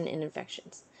reduction in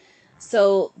infections.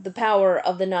 So the power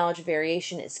of the knowledge of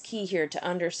variation is key here to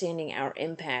understanding our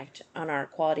impact on our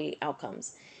quality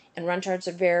outcomes. And run charts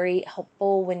are very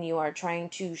helpful when you are trying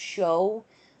to show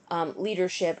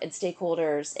leadership and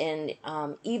stakeholders and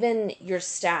even your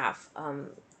staff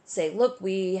say, look,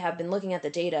 we have been looking at the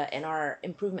data and our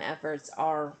improvement efforts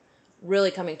are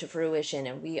really coming to fruition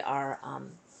and we are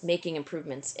making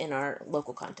improvements in our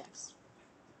local context.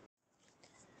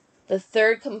 The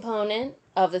third component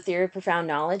of the theory of profound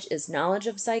knowledge is knowledge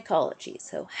of psychology.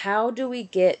 So how do we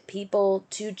get people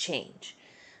to change?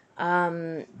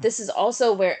 This is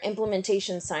also where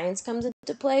implementation science comes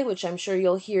into play, which I'm sure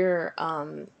you'll hear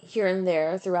here and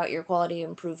there throughout your quality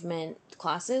improvement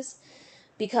classes.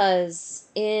 Because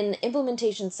in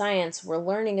implementation science, we're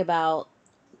learning about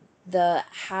the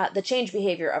change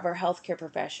behavior of our healthcare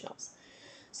professionals.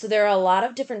 So there are a lot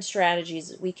of different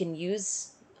strategies we can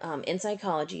use in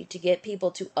psychology to get people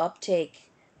to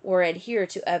uptake or adhere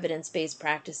to evidence-based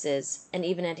practices and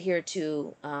even adhere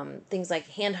to things like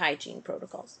hand hygiene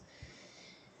protocols.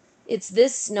 It's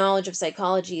this knowledge of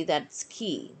psychology that's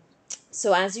key.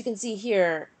 So as you can see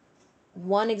here,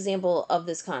 one example of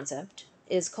this concept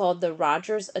is called the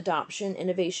Rogers Adoption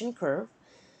Innovation Curve.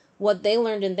 What they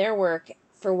learned in their work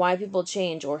for why people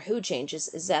change or who changes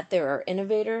is that there are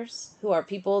innovators who are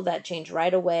people that change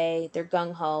right away. They're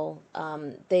gung-ho.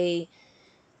 They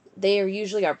are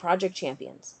usually our project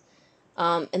champions.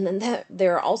 And then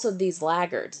there are also these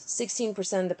laggards.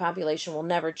 16% of the population will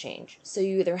never change. So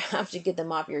you either have to get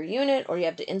them off your unit or you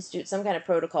have to institute some kind of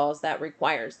protocols that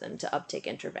requires them to uptake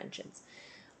interventions.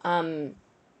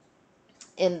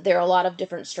 And there are a lot of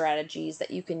different strategies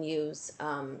that you can use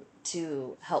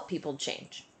to help people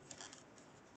change.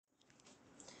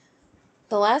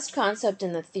 The last concept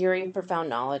in the theory of profound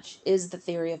knowledge is the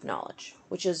theory of knowledge,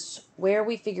 which is where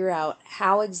we figure out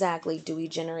how exactly do we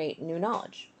generate new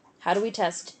knowledge. How do we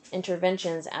test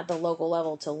interventions at the local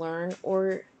level to learn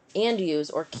and use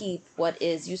or keep what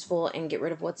is useful and get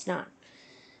rid of what's not?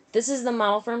 This is the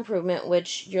model for improvement,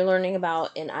 which you're learning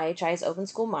about in IHI's open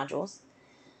school modules.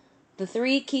 The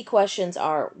 3 key questions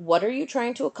are, what are you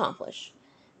trying to accomplish?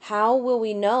 How will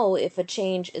we know if a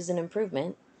change is an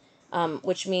improvement?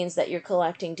 Which means that you're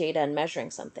collecting data and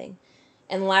measuring something.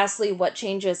 And lastly, what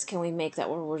changes can we make that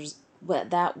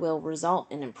will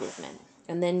result in improvement?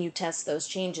 And then you test those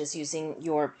changes using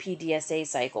your PDSA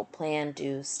cycle, plan,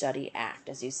 do, study, act,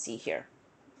 as you see here.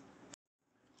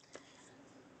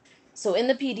 So in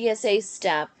the PDSA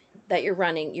step that you're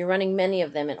running many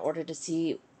of them in order to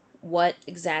see what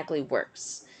exactly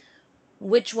works.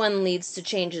 Which one leads to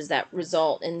changes that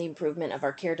result in the improvement of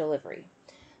our care delivery?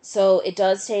 So it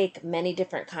does take many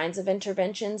different kinds of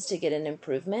interventions to get an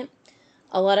improvement.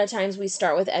 A lot of times we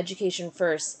start with education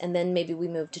first, and then maybe we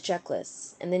move to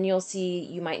checklists. And then you'll see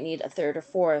you might need a third or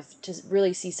fourth to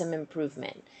really see some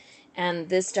improvement. And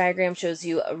this diagram shows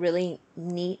you a really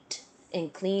neat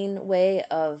and clean way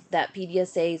of that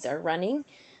PDSAs are running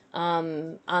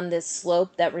on this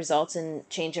slope that results in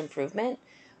change improvement.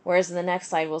 Whereas in the next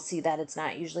slide, we'll see that it's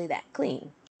not usually that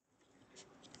clean.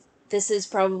 This is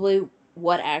probably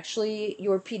what actually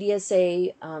your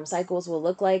PDSA cycles will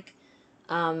look like.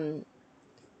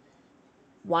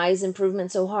 Why is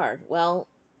improvement so hard? Well,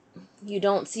 you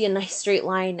don't see a nice straight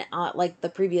line like the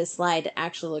previous slide. It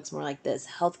actually looks more like this.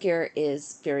 Healthcare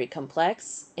is very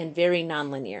complex and very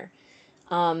nonlinear.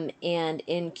 And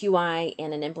in QI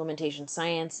and in implementation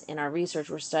science, in our research,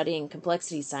 we're studying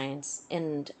complexity science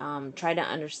and trying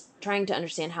to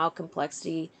understand how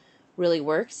complexity really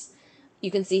works.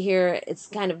 You can see here, it's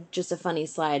kind of just a funny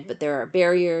slide, but there are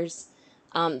barriers.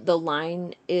 The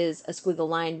line is a squiggle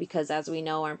line because, as we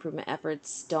know, our improvement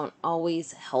efforts don't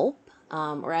always help.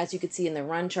 Or as you could see in the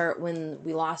run chart, when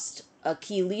we lost a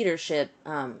key leadership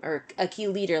or a key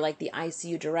leader like the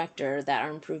ICU director, that our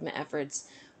improvement efforts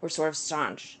were sort of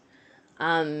staunch.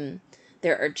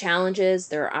 There are challenges,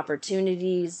 there are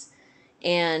opportunities,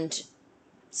 and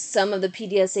some of the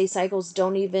PDSA cycles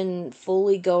don't even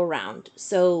fully go around.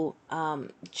 So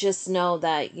just know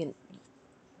that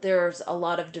there's a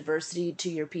lot of diversity to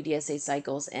your PDSA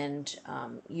cycles, and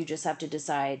you just have to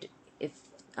decide if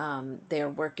they're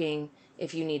working,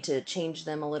 if you need to change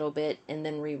them a little bit and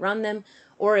then rerun them,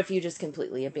 or if you just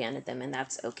completely abandon them, and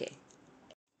that's okay.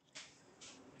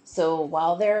 So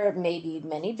while there may be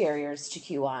many barriers to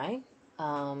QI,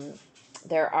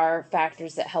 there are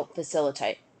factors that help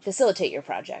facilitate your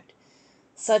project,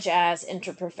 such as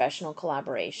interprofessional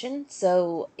collaboration.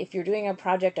 So if you're doing a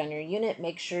project on your unit,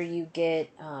 make sure you get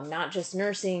not just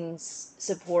nursing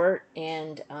support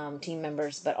and team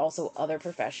members, but also other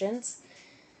professions.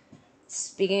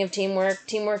 Speaking of teamwork,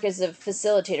 teamwork is a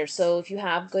facilitator. So if you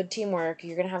have good teamwork,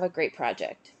 you're going to have a great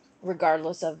project,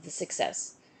 regardless of the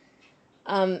success.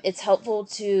 It's helpful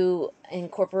to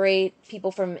incorporate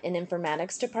people from an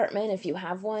informatics department if you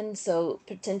have one. So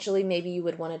potentially maybe you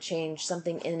would want to change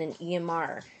something in an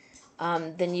EMR.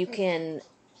 Then you can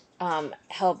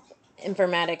help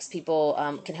informatics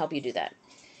people can help you do that.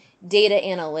 Data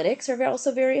analytics are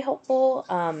also very helpful.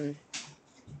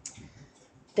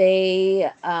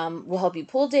 They will help you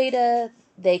pull data.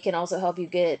 They can also help you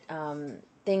get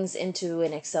things into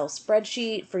an Excel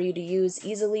spreadsheet for you to use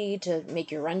easily to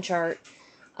make your run chart.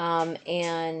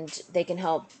 And they can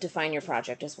help define your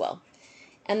project as well.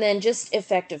 And then just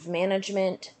effective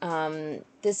management.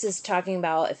 This is talking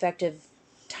about effective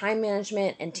time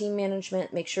management and team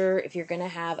management. Make sure if you're going to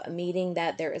have a meeting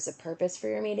that there is a purpose for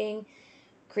your meeting.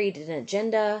 Create an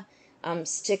agenda.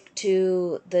 Stick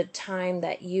to the time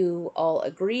that you all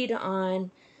agreed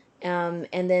on. And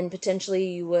then potentially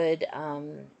you would,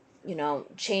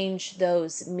 change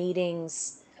those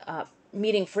meetings,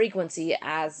 meeting frequency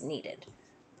as needed.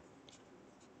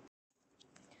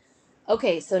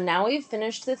 Okay, so now we've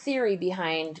finished the theory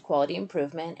behind quality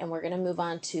improvement, and we're going to move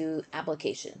on to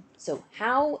application. So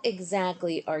how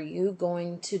exactly are you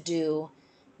going to do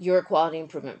your quality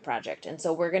improvement project? And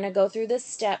so we're going to go through the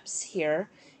steps here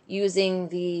using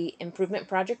the improvement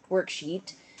project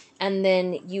worksheet, and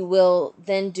then you will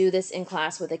then do this in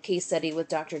class with a case study with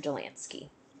Dr. Delansky.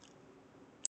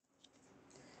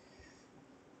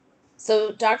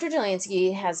 So Dr.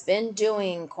 Delansky has been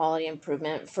doing quality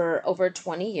improvement for over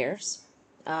 20 years.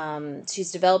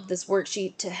 She's developed this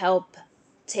worksheet to help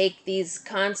take these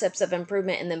concepts of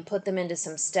improvement and then put them into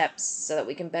some steps so that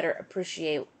we can better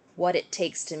appreciate what it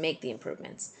takes to make the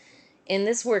improvements. In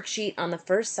this worksheet, on the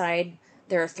first side,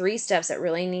 there are 3 steps that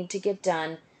really need to get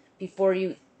done before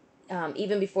you,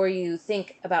 even before you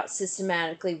think about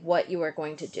systematically what you are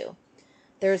going to do.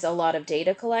 There's a lot of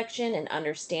data collection and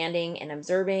understanding and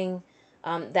observing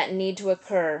that need to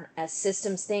occur as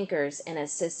systems thinkers and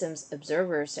as systems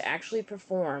observers to actually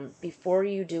perform before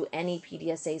you do any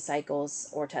PDSA cycles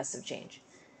or tests of change.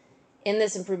 In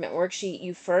this improvement worksheet,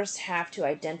 you first have to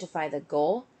identify the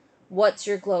goal, what's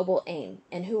your global aim,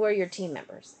 and who are your team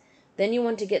members. Then you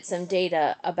want to get some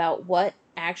data about what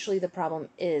actually the problem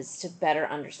is to better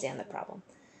understand the problem.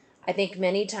 I think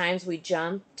many times we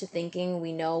jump to thinking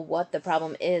we know what the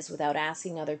problem is without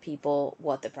asking other people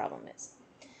what the problem is.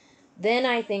 Then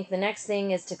I think the next thing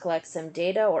is to collect some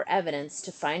data or evidence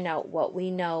to find out what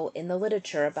we know in the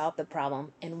literature about the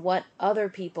problem and what other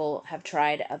people have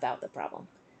tried about the problem.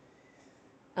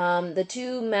 The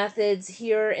 2 methods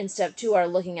here in step 2 are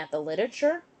looking at the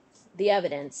literature, the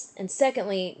evidence, and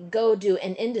secondly, go do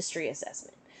an industry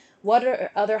assessment. What are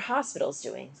other hospitals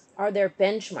doing? Are there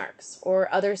benchmarks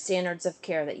or other standards of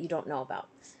care that you don't know about?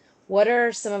 What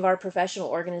are some of our professional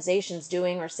organizations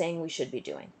doing or saying we should be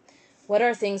doing? What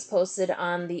are things posted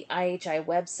on the IHI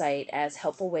website as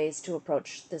helpful ways to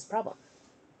approach this problem?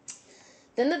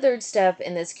 Then the third step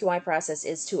in this QI process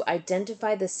is to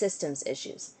identify the systems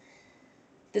issues.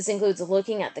 This includes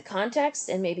looking at the context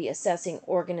and maybe assessing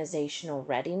organizational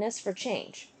readiness for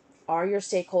change. Are your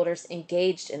stakeholders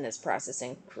engaged in this process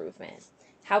improvement?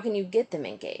 How can you get them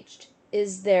engaged?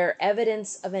 Is there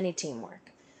evidence of any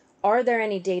teamwork? Are there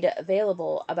any data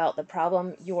available about the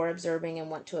problem you're observing and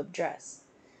want to address?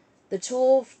 The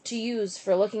tool to use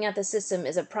for looking at the system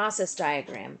is a process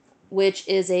diagram, which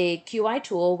is a QI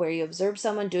tool where you observe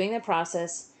someone doing the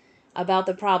process about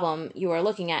the problem you are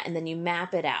looking at, and then you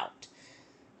map it out,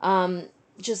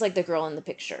 just like the girl in the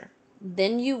picture.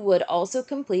 Then you would also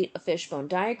complete a fishbone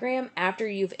diagram after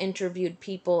you've interviewed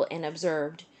people and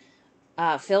observed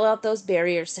Fill out those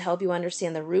barriers to help you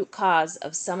understand the root cause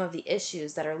of some of the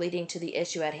issues that are leading to the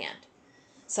issue at hand.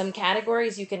 Some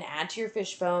categories you can add to your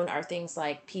fishbone are things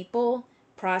like people,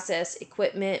 process,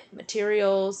 equipment,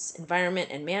 materials, environment,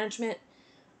 and management.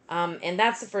 And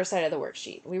that's the first side of the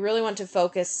worksheet. We really want to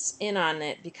focus in on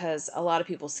it because a lot of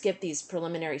people skip these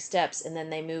preliminary steps and then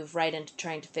they move right into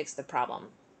trying to fix the problem.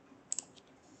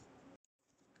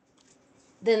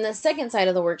 Then the second side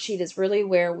of the worksheet is really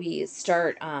where we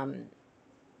start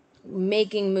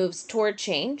making moves toward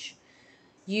change.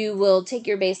 You will take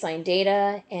your baseline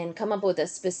data and come up with a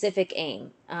specific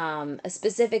aim. A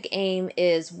specific aim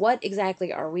is what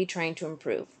exactly are we trying to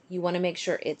improve? You want to make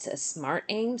sure it's a SMART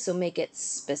aim, so make it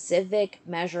specific,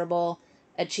 measurable,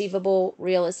 achievable,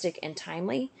 realistic, and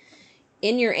timely.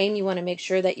 In your aim, you want to make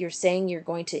sure that you're saying you're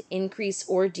going to increase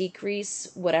or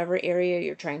decrease whatever area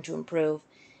you're trying to improve,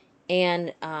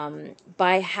 and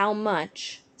by how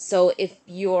much. So if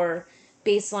your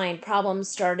baseline problem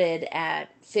started at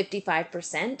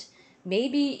 55%,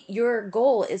 maybe your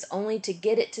goal is only to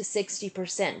get it to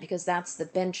 60% because that's the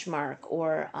benchmark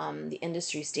or the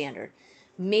industry standard.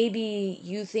 Maybe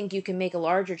you think you can make a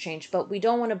larger change, but we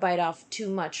don't want to bite off too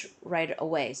much right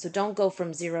away. So don't go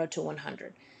from 0 to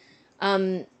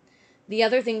 100. The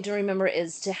other thing to remember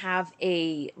is to have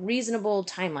a reasonable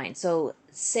timeline. So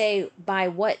say by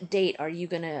what date are you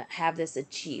going to have this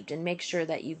achieved, and make sure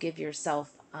that you give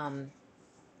yourself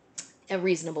a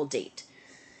reasonable date.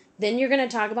 Then you're going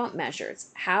to talk about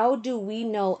measures. How do we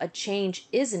know a change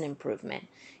is an improvement?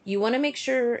 You want to make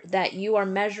sure that you are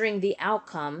measuring the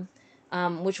outcome,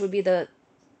 which would be the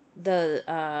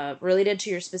related to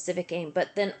your specific aim, but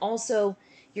then also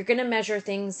you're going to measure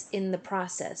things in the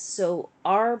process. So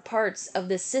are parts of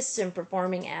the system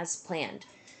performing as planned?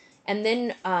 And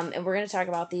then, and we're going to talk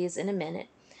about these in a minute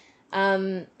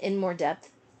in more depth.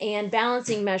 And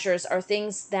balancing measures are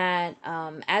things that,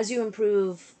 as you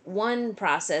improve one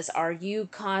process, are you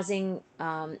causing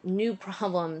new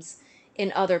problems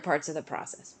in other parts of the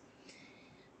process?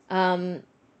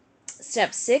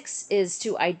 Step 6 is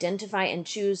to identify and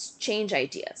choose change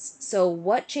ideas. So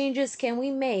what changes can we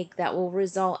make that will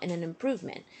result in an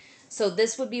improvement? So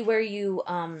this would be where you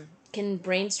can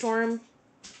brainstorm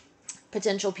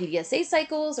potential PDSA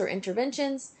cycles or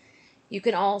interventions. You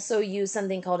can also use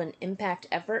something called an impact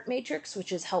effort matrix,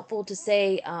 which is helpful to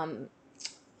say, how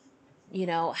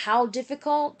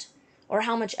difficult or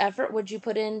how much effort would you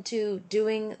put into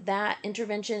doing that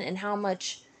intervention and how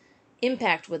much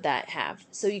impact would that have?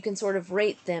 So you can sort of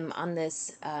rate them on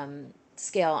this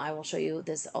scale. I will show you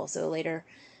this also later.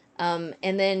 And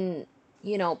then,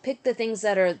 pick the things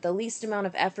that are the least amount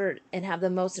of effort and have the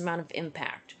most amount of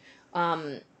impact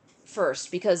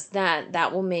first, because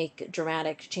that will make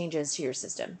dramatic changes to your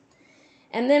system.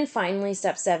 And then finally,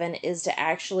 step 7 is to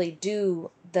actually do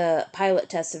the pilot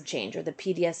test of change, or the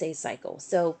PDSA cycle.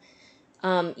 So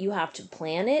you have to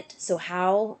plan it. So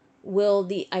how will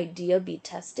the idea be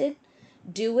tested?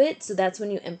 Do it. So that's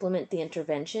when you implement the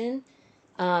intervention.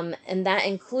 And that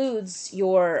includes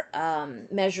your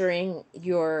measuring,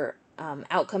 your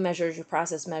outcome measures, your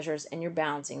process measures, and your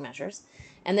balancing measures.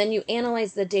 And then you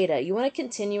analyze the data. You want to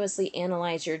continuously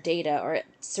analyze your data or at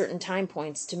certain time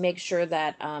points to make sure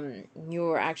that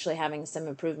you're actually having some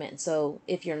improvement. So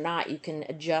if you're not, you can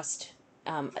adjust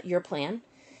your plan.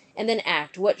 And then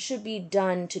act. What should be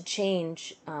done to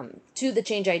change, to the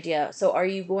change idea? So are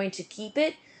you going to keep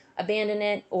it, abandon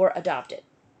it, or adopt it?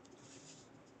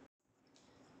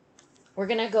 We're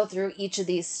going to go through each of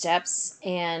these steps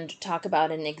and talk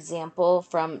about an example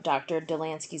from Dr.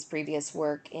 Delansky's previous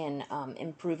work in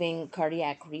improving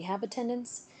cardiac rehab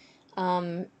attendance.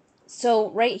 So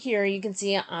right here, you can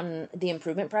see on the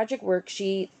improvement project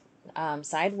worksheet,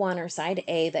 side 1 or side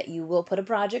A, that you will put a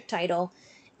project title,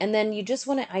 and then you just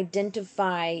want to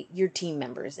identify your team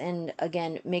members. And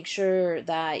again, make sure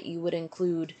that you would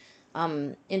include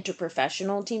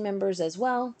interprofessional team members as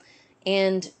well.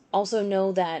 And also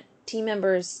know that team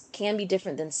members can be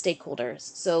different than stakeholders.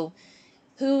 So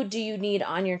who do you need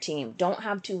on your team? Don't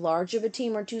have too large of a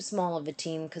team or too small of a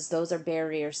team, because those are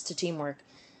barriers to teamwork.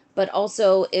 But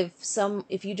also,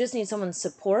 if you just need someone's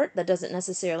support, that doesn't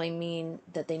necessarily mean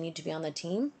that they need to be on the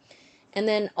team. And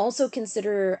then also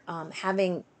consider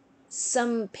having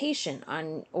some patients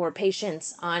on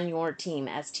your team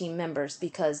as team members,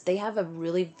 because they have a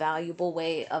really valuable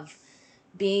way of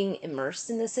being immersed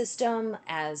in the system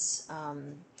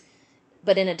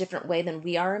but in a different way than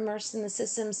we are immersed in the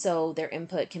system. So their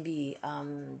input can be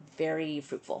very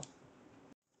fruitful.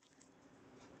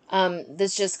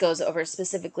 This just goes over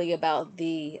specifically about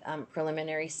the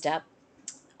preliminary step.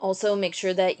 Also, make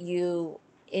sure that you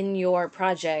in your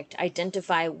project,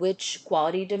 identify which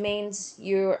quality domains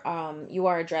you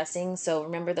are addressing. So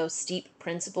remember those STEEP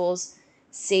principles: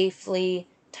 safely,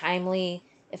 timely,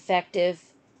 effective,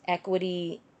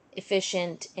 equity,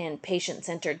 efficient, and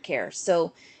patient-centered care.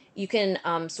 So you can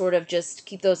sort of just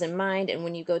keep those in mind, and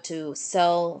when you go to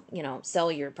sell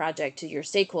your project to your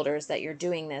stakeholders that you're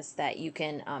doing this, that you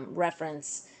can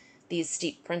reference these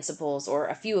STEEP principles or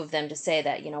a few of them to say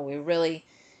that we really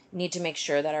need to make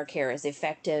sure that our care is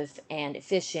effective and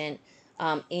efficient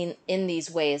in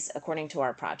these ways according to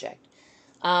our project.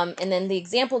 And then the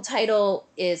example title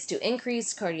is to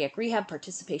increase cardiac rehab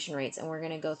participation rates, and we're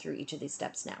going to go through each of these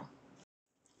steps now.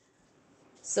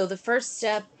 So the first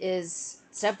step is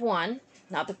step 1,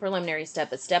 not the preliminary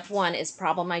step, but step 1 is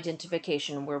problem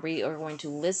identification, where we are going to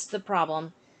list the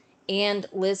problem and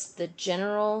list the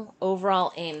general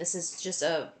overall aim. This is just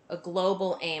a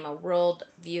global aim, a world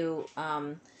view,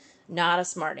 not a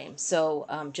SMART aim.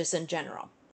 So just in general.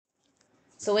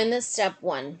 So in this step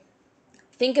 1,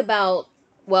 think about,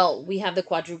 well, we have the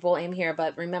quadruple aim here,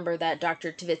 but remember that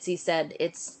Dr. Tvitsi said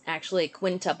it's actually a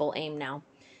quintuple aim now,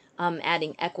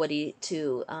 adding equity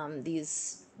to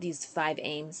these 5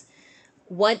 aims.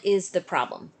 What is the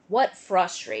problem? What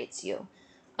frustrates you?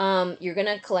 You're going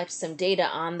to collect some data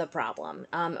on the problem.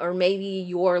 Or maybe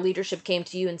your leadership came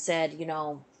to you and said,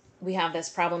 we have this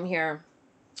problem here.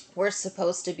 We're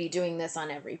supposed to be doing this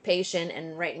on every patient,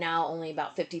 and right now only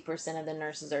about 50% of the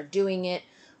nurses are doing it.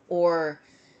 Or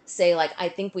say, like, I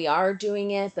think we are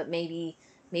doing it, but maybe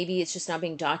it's just not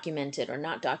being documented or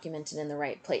not documented in the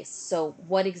right place. So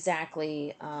what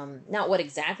exactly, not what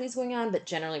exactly is going on, but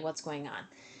generally what's going on.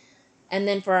 And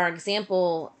then for our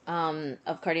example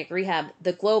of cardiac rehab,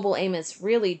 the global aim is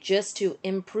really just to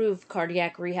improve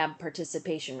cardiac rehab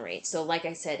participation rate. So like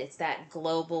I said, it's that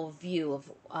global view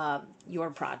of your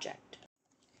project.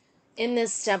 In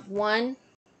this step 1,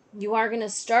 you are going to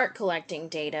start collecting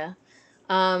data.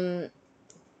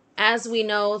 As we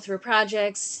know through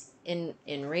projects, in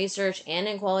research and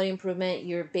in quality improvement,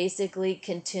 you're basically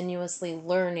continuously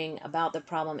learning about the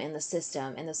problem in the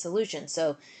system and the solution.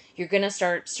 So you're going to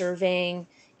start surveying,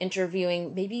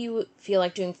 interviewing. Maybe you feel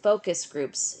like doing focus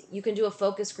groups. You can do a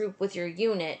focus group with your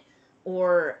unit,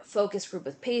 or focus group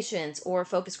with patients, or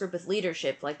focus group with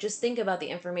leadership. Like, just think about the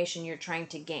information you're trying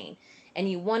to gain,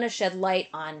 and you want to shed light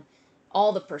on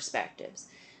all the perspectives.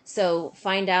 So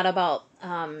find out about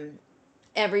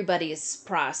everybody's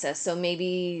process. So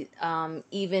maybe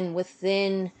even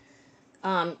within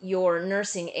your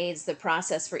nursing aides, the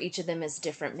process for each of them is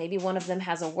different. Maybe one of them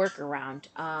has a workaround,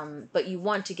 but you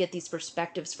want to get these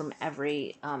perspectives from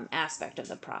every aspect of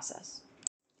the process.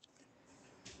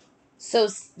 So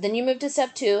then you move to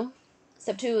step 2.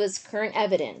 Step 2 is current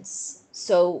evidence.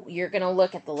 So you're going to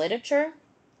look at the literature.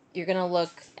 You're going to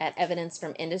look at evidence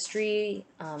from industry.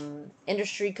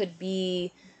 Industry could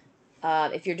be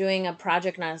if you're doing a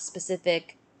project on a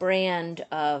specific brand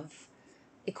of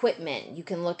equipment, you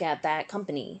can look at that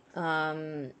company.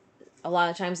 A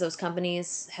lot of times those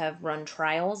companies have run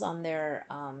trials on their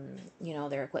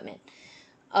equipment.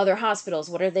 Other hospitals,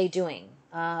 what are they doing?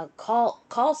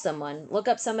 Call someone, look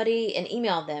up somebody and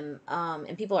email them,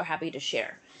 and people are happy to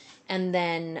share. And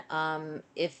then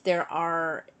if there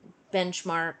are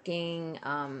benchmarking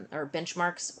or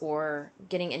benchmarks, or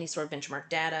getting any sort of benchmark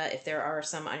data, if there are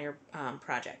some on your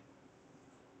project.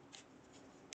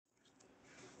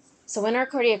 So in our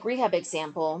cardiac rehab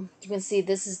example, you can see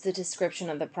this is the description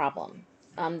of the problem.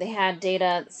 They had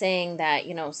data saying that,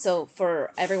 so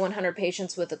for every 100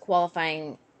 patients with a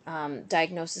qualifying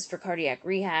diagnosis for cardiac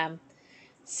rehab,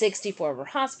 64 were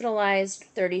hospitalized,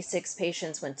 36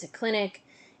 patients went to clinic,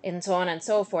 and so on and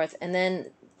so forth. And then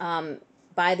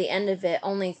by the end of it,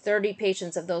 only 30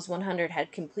 patients of those 100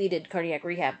 had completed cardiac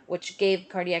rehab, which gave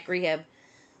cardiac rehab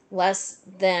less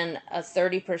than a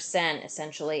 30%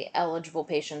 essentially eligible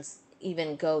patients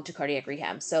even go to cardiac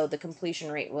rehab. So the completion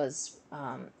rate was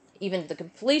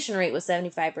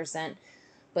 75%,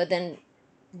 but then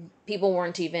people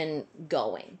weren't even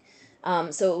going.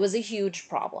 So it was a huge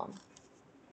problem.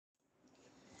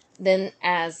 Then,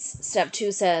 as step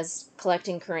 2 says,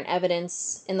 collecting current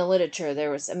evidence in the literature, there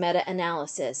was a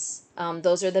meta-analysis.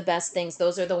 Those are the best things.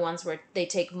 Those are the ones where they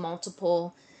take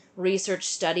multiple research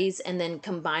studies and then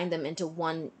combine them into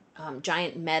one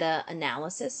giant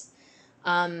meta-analysis.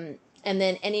 And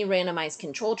then any randomized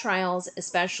control trials,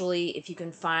 especially if you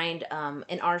can find an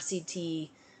RCT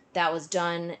that was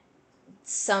done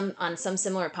on some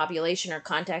similar population or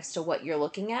context to what you're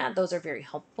looking at, those are very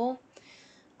helpful.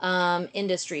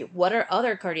 Industry, what are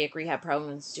other cardiac rehab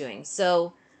programs doing?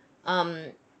 So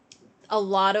a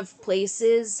lot of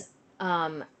places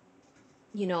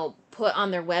put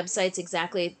on their websites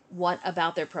exactly what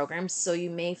about their programs. So you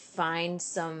may find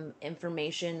some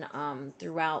information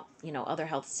throughout, other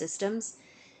health systems.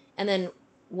 And then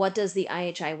what does the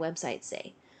IHI website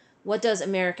say? What does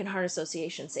American Heart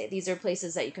Association say? These are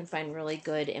places that you can find really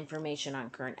good information on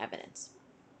current evidence.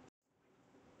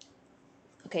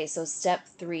 Okay, so step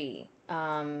 3,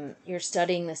 you're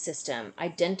studying the system,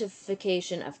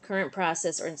 identification of current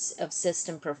process or of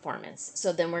system performance.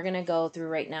 So then we're going to go through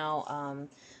right now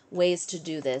ways to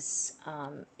do this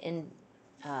in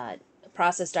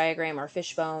process diagram or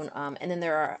fishbone, and then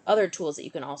there are other tools that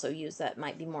you can also use that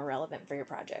might be more relevant for your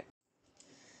project.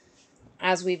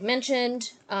 As we've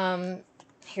mentioned,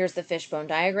 here's the fishbone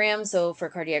diagram. So for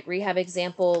cardiac rehab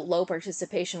example, low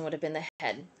participation would have been the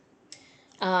head.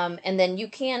 And then you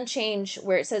can change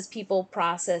where it says people,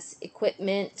 process,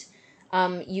 equipment.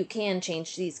 You can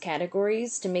change these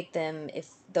categories to make them,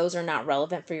 if those are not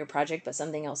relevant for your project, but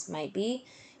something else might be.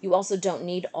 You also don't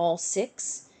need all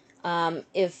 6.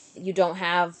 If you don't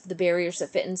have the barriers that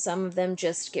fit in some of them,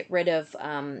 just get rid of,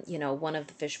 one of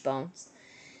the fish bones.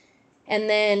 And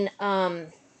then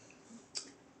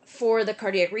for the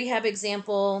cardiac rehab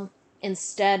example,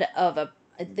 instead of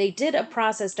they did a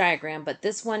process diagram, but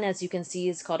this one, as you can see,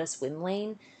 is called a swim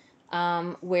lane,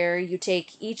 where you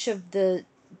take each of the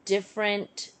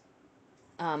different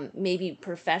maybe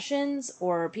professions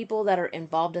or people that are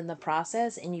involved in the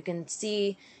process, and you can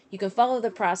follow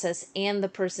the process and the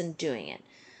person doing it.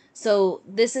 So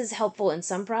this is helpful in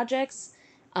some projects.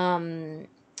 For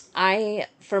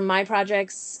my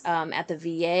projects at the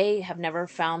VA, have never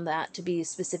found that to be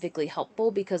specifically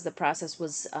helpful because the process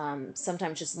was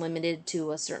sometimes just limited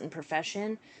to a certain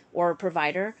profession or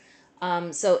provider.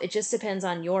 So it just depends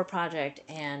on your project.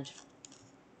 And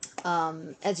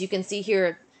as you can see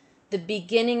here, the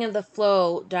beginning of the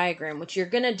flow diagram, which you're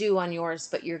going to do on yours,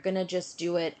 but you're going to just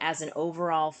do it as an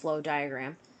overall flow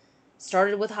diagram,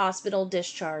 started with hospital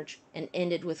discharge and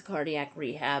ended with cardiac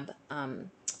rehab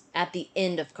at the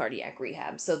end of cardiac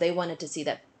rehab. So they wanted to see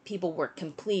that people were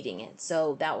completing it.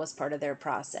 So that was part of their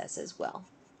process as well.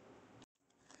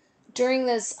 During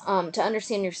this, to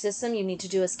understand your system, you need to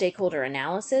do a stakeholder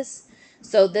analysis.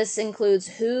 So this includes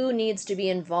who needs to be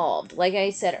involved. Like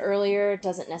I said earlier, it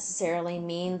doesn't necessarily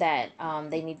mean that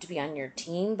they need to be on your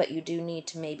team, but you do need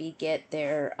to maybe get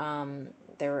their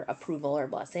approval or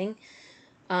blessing.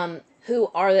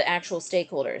 Who are the actual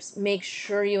stakeholders? Make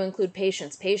sure you include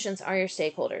patients. Patients are your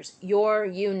stakeholders. Your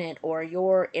unit or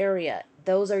your area,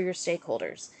 those are your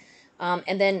stakeholders.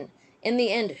 And then in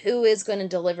the end, who is going to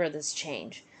deliver this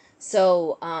change?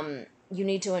 So you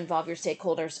need to involve your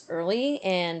stakeholders early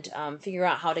and figure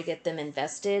out how to get them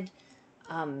invested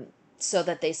so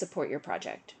that they support your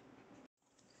project.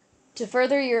 To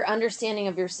further your understanding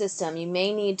of your system, you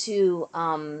may need to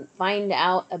find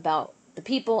out about the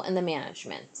people and the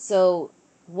management. So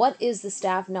what is the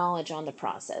staff knowledge on the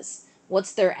process?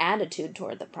 What's their attitude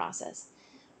toward the process?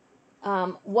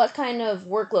 What kind of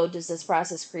workload does this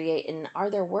process create, and are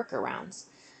there workarounds?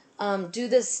 Do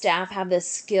the staff have the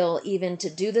skill even to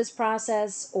do this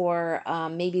process, or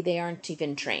maybe they aren't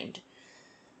even trained?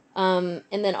 And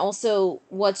then also,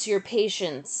 what's your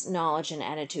patient's knowledge and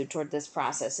attitude toward this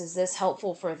process? Is this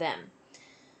helpful for them?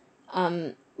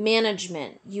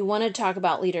 Management, you want to talk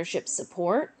about leadership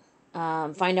support.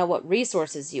 Find out what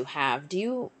resources you have.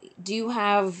 Do you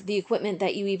have the equipment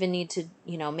that you even need to,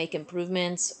 make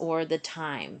improvements, or the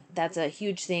time? That's a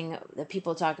huge thing that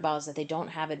people talk about, is that they don't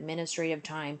have administrative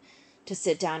time to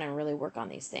sit down and really work on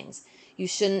these things. You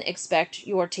shouldn't expect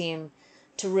your team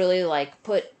to really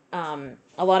put a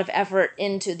lot of effort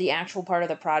into the actual part of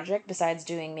the project besides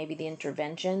doing maybe the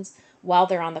interventions while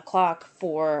they're on the clock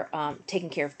for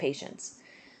taking care of patients.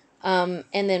 And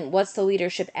then what's the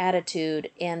leadership attitude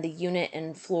and the unit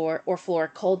and floor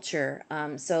culture?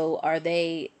 So are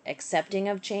they accepting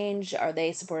of change? Are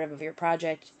they supportive of your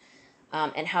project?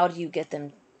 And how do you get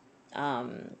them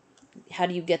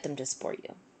to support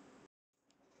you?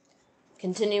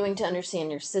 Continuing to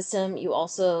understand your system, you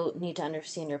also need to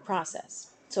understand your process.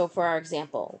 So for our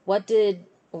example, what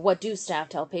do staff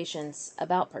tell patients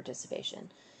about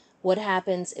participation? What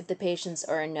happens if the patients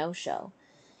are a no-show?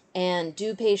 And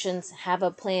do patients have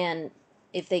a plan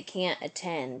if they can't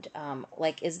attend?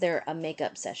 Is there a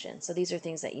makeup session? So these are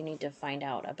things that you need to find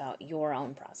out about your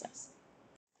own process.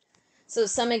 So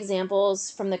some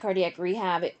examples from the cardiac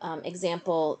rehab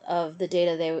example of the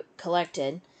data they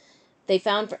collected. They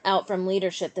found out from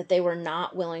leadership that they were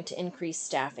not willing to increase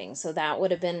staffing. So that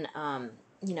would have been,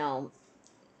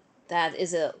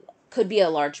 could be a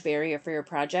large barrier for your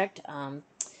project.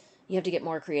 You have to get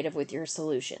more creative with your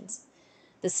solutions.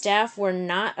 The staff were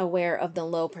not aware of the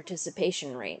low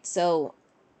participation rate. So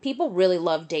people really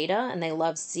love data, and they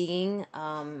love seeing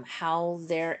how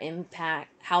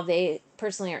they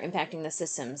personally are impacting the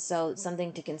system. So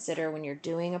something to consider when you're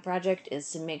doing a project is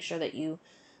to make sure that you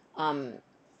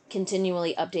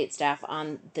continually update staff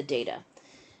on the data.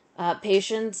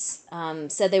 Patients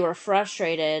said they were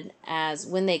frustrated as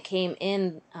when they came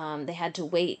in, they had to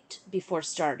wait before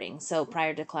starting, so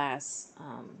prior to class,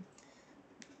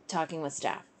 talking with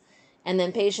staff. And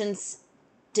then patients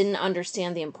didn't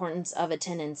understand the importance of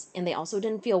attendance, and they also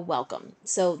didn't feel welcome.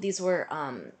 So these were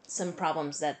some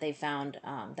problems that they found,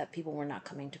 that people were not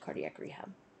coming to cardiac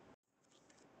rehab.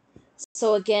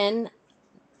 So again,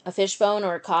 a fishbone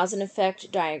or a cause and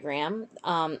effect diagram.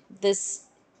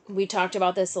 We talked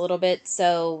about this a little bit.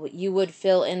 So you would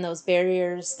fill in those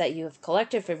barriers that you have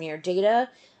collected from your data,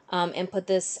 and put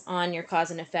this on your cause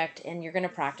and effect, and you're going to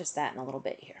practice that in a little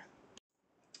bit here.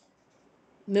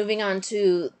 Moving on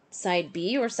to side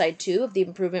B, or side 2 of the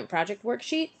improvement project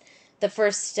worksheet. The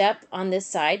first step on this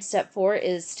side, step 4,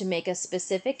 is to make a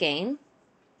specific aim.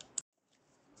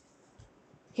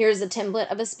 Here's a template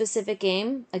of a specific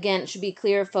aim. Again, it should be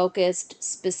clear, focused,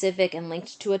 specific, and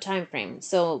linked to a time frame.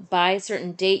 So by a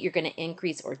certain date, you're going to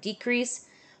increase or decrease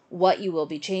what you will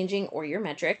be changing, or your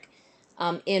metric,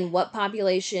 in what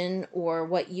population or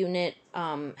what unit,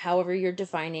 however you're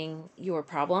defining your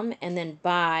problem, and then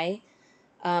by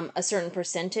a certain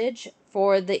percentage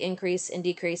for the increase and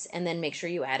decrease, and then make sure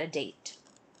you add a date.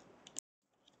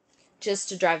 Just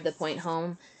to drive the point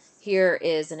home, here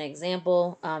is an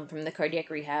example from the cardiac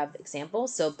rehab example.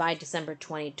 So by December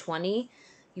 2020,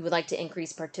 you would like to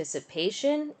increase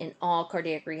participation in all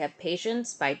cardiac rehab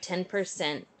patients by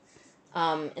 10%.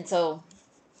 And so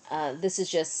this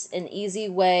is just an easy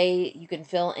way you can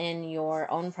fill in your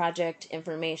own project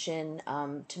information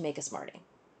to make a SMARTie.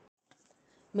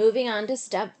 Moving on to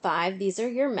step 5, these are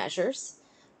your measures.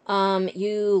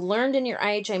 You learned in your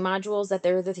IHI modules that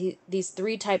there are these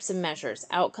 3 types of measures: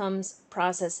 outcomes,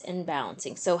 process, and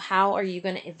balancing. So how are you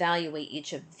going to evaluate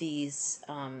each of these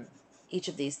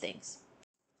things?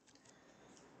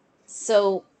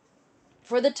 So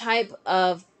for the type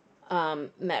of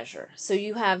measure, so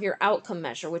you have your outcome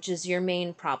measure, which is your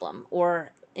main problem,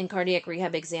 or in cardiac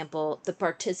rehab example, the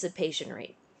participation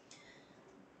rate.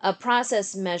 A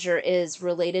process measure is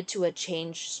related to a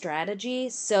change strategy.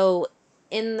 So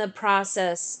in the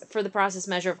process, for the process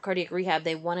measure of cardiac rehab,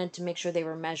 they wanted to make sure they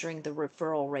were measuring the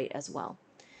referral rate as well.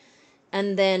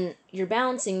 And then your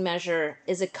balancing measure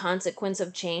is a consequence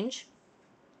of change.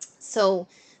 So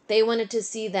they wanted to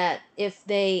see that if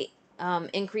they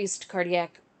increased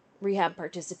cardiac rehab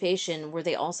participation, were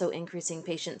they also increasing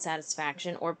patient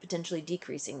satisfaction or potentially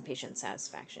decreasing patient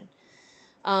satisfaction?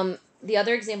 The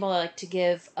other example I like to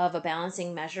give of a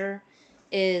balancing measure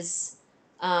is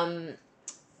how,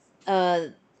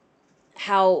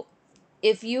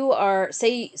 if you are,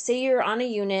 say you're on a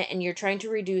unit and you're trying to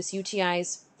reduce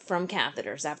UTIs from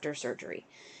catheters after surgery,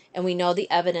 and we know the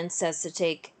evidence says to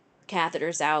take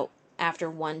catheters out after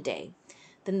 1 day,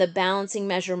 then the balancing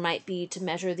measure might be to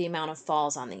measure the amount of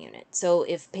falls on the unit. So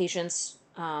if patients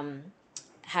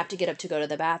have to get up to go to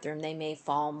the bathroom, they may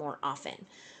fall more often.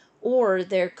 Or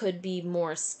there could be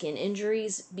more skin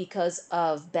injuries because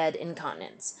of bed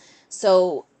incontinence.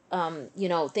 So,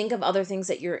 think of other things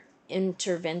that your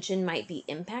intervention might be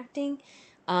impacting.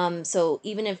 So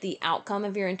even if the outcome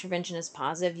of your intervention is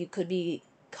positive, you could be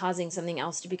causing something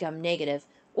else to become negative,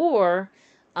 or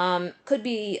could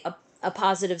be a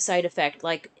positive side effect,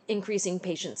 like increasing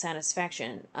patient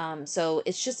satisfaction. So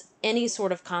it's just any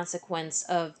sort of consequence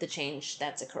of the change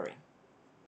that's occurring.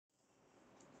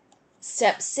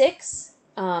 Step 6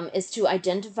 is to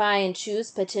identify and choose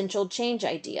potential change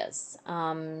ideas.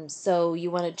 So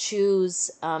you want to choose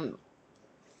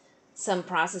some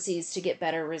processes to get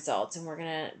better results, and we're going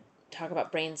to talk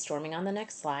about brainstorming on the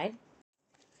next slide.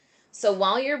 So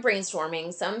while you're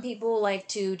brainstorming, some people like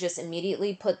to just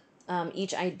immediately put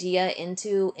each idea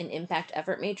into an impact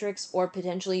effort matrix, or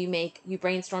potentially you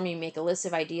brainstorm, you make a list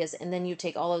of ideas, and then you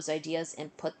take all those ideas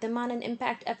and put them on an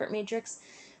impact effort matrix.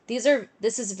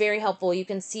 This is very helpful. You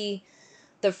can see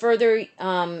the further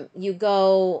you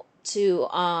go to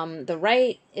the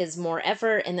right is more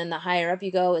effort, and then the higher up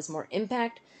you go is more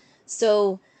impact.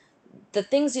 So the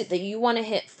things that you want to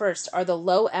hit first are the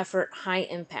low effort, high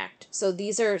impact. So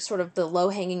these are sort of the low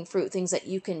hanging fruit, things that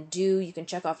you can do, you can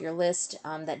check off your list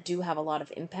that do have a lot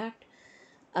of impact.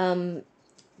 But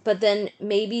then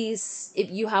maybe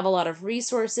if you have a lot of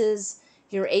resources,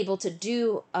 you're able to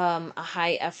do a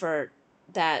high effort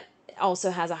that also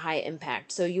has a high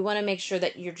impact. So you want to make sure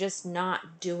that you're just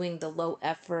not doing the low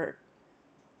effort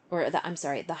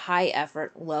the high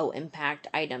effort, low impact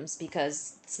items,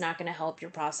 because it's not going to help your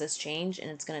process change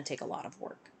and it's going to take a lot of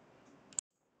work.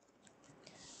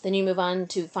 Then you move on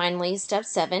to finally step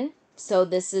 7. So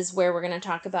this is where we're going to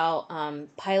talk about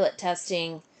pilot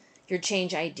testing your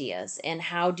change ideas and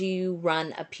how do you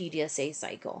run a PDSA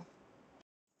cycle.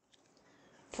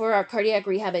 For our cardiac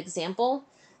rehab example,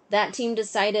 that team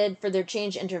decided for their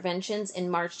change interventions in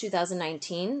March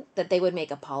 2019 that they would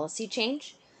make a policy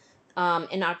change.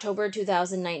 In October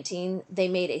 2019, they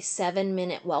made a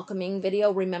 7-minute welcoming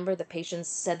video. Remember, the patients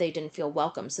said they didn't feel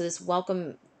welcome. So this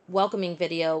welcoming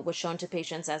video was shown to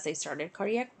patients as they started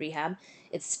cardiac rehab.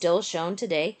 It's still shown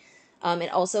today.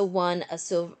 It also won a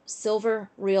Silver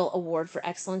Reel Award for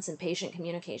Excellence in Patient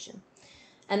Communication.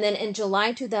 And then in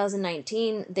July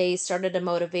 2019, they started a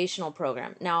motivational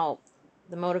program. Now,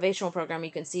 the motivational program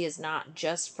you can see is not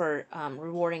just for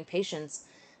rewarding patients,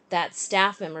 that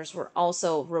staff members were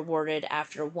also rewarded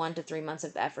after 1 to 3 months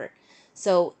of effort.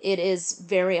 So it is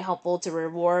very helpful to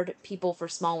reward people for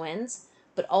small wins,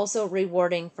 but also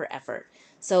rewarding for effort.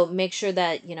 So make sure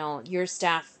that, your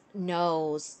staff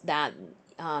knows that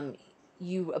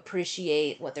you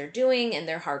appreciate what they're doing and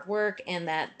their hard work, and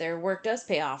that their work does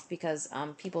pay off, because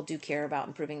people do care about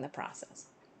improving the process.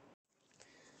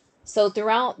 So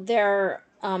throughout their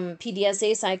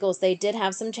PDSA cycles, they did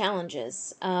have some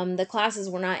challenges. The classes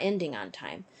were not ending on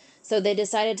time. So they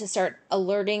decided to start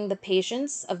alerting the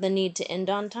patients of the need to end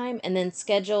on time, and then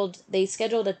they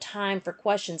scheduled a time for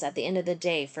questions at the end of the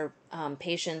day for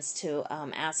patients to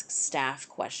ask staff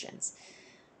questions.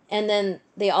 And then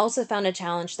they also found a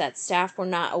challenge that staff were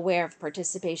not aware of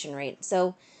participation rate.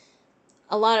 So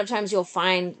a lot of times you'll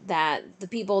find that the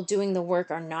people doing the work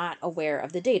are not aware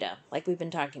of the data, like we've been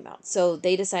talking about. So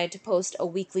they decided to post a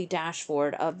weekly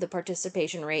dashboard of the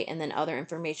participation rate and then other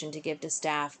information to give to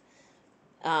staff.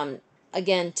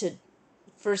 Again,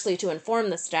 firstly to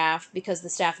inform the staff, because the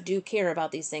staff do care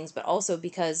about these things, but also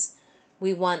because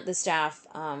we want the staff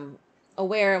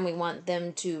aware, and we want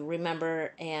them to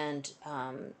remember and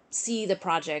see the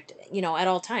project, at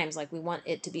all times. Like, we want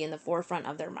it to be in the forefront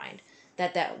of their mind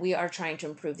that we are trying to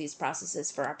improve these processes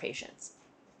for our patients.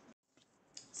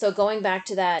 So going back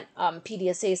to that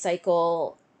PDSA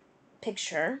cycle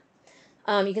picture,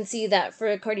 you can see that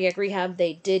for cardiac rehab,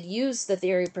 they did use the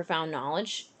theory of profound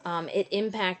knowledge. It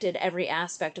impacted every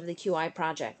aspect of the QI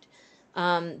project.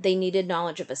 They needed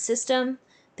knowledge of a system.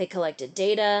 They collected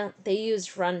data. They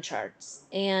used run charts,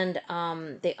 and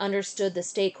they understood the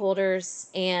stakeholders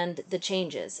and the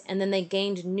changes. And then they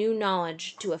gained new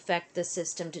knowledge to affect the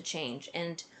system to change.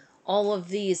 And all of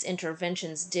these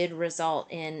interventions did result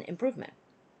in improvement.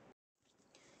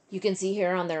 You can see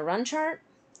here on their run chart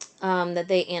that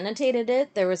they annotated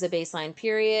it. There was a baseline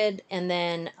period, and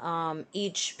then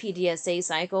each PDSA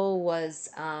cycle was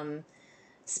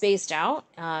spaced out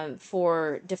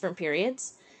for different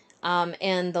periods.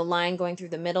 And the line going through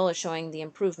the middle is showing the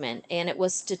improvement. And it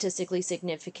was statistically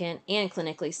significant and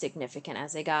clinically significant,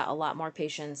 as they got a lot more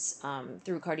patients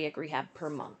through cardiac rehab per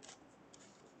month.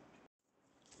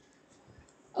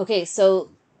 Okay,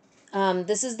 so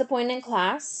this is the point in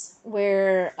class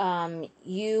where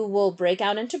you will break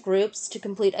out into groups to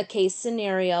complete a case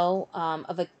scenario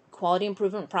of a quality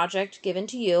improvement project given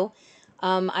to you.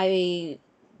 I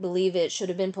believe it should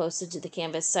have been posted to the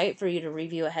Canvas site for you to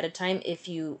review ahead of time if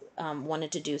you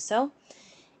wanted to do so.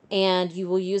 And you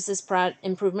will use this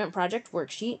improvement project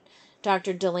worksheet.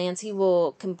 Dr. Delansky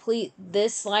will complete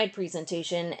this slide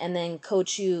presentation and then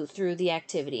coach you through the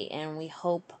activity. And we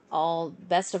hope all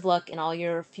best of luck in all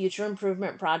your future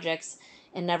improvement projects,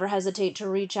 and never hesitate to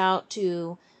reach out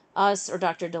to us or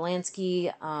Dr.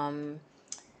 Delansky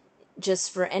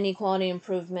just for any quality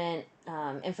improvement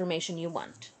information you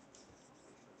want.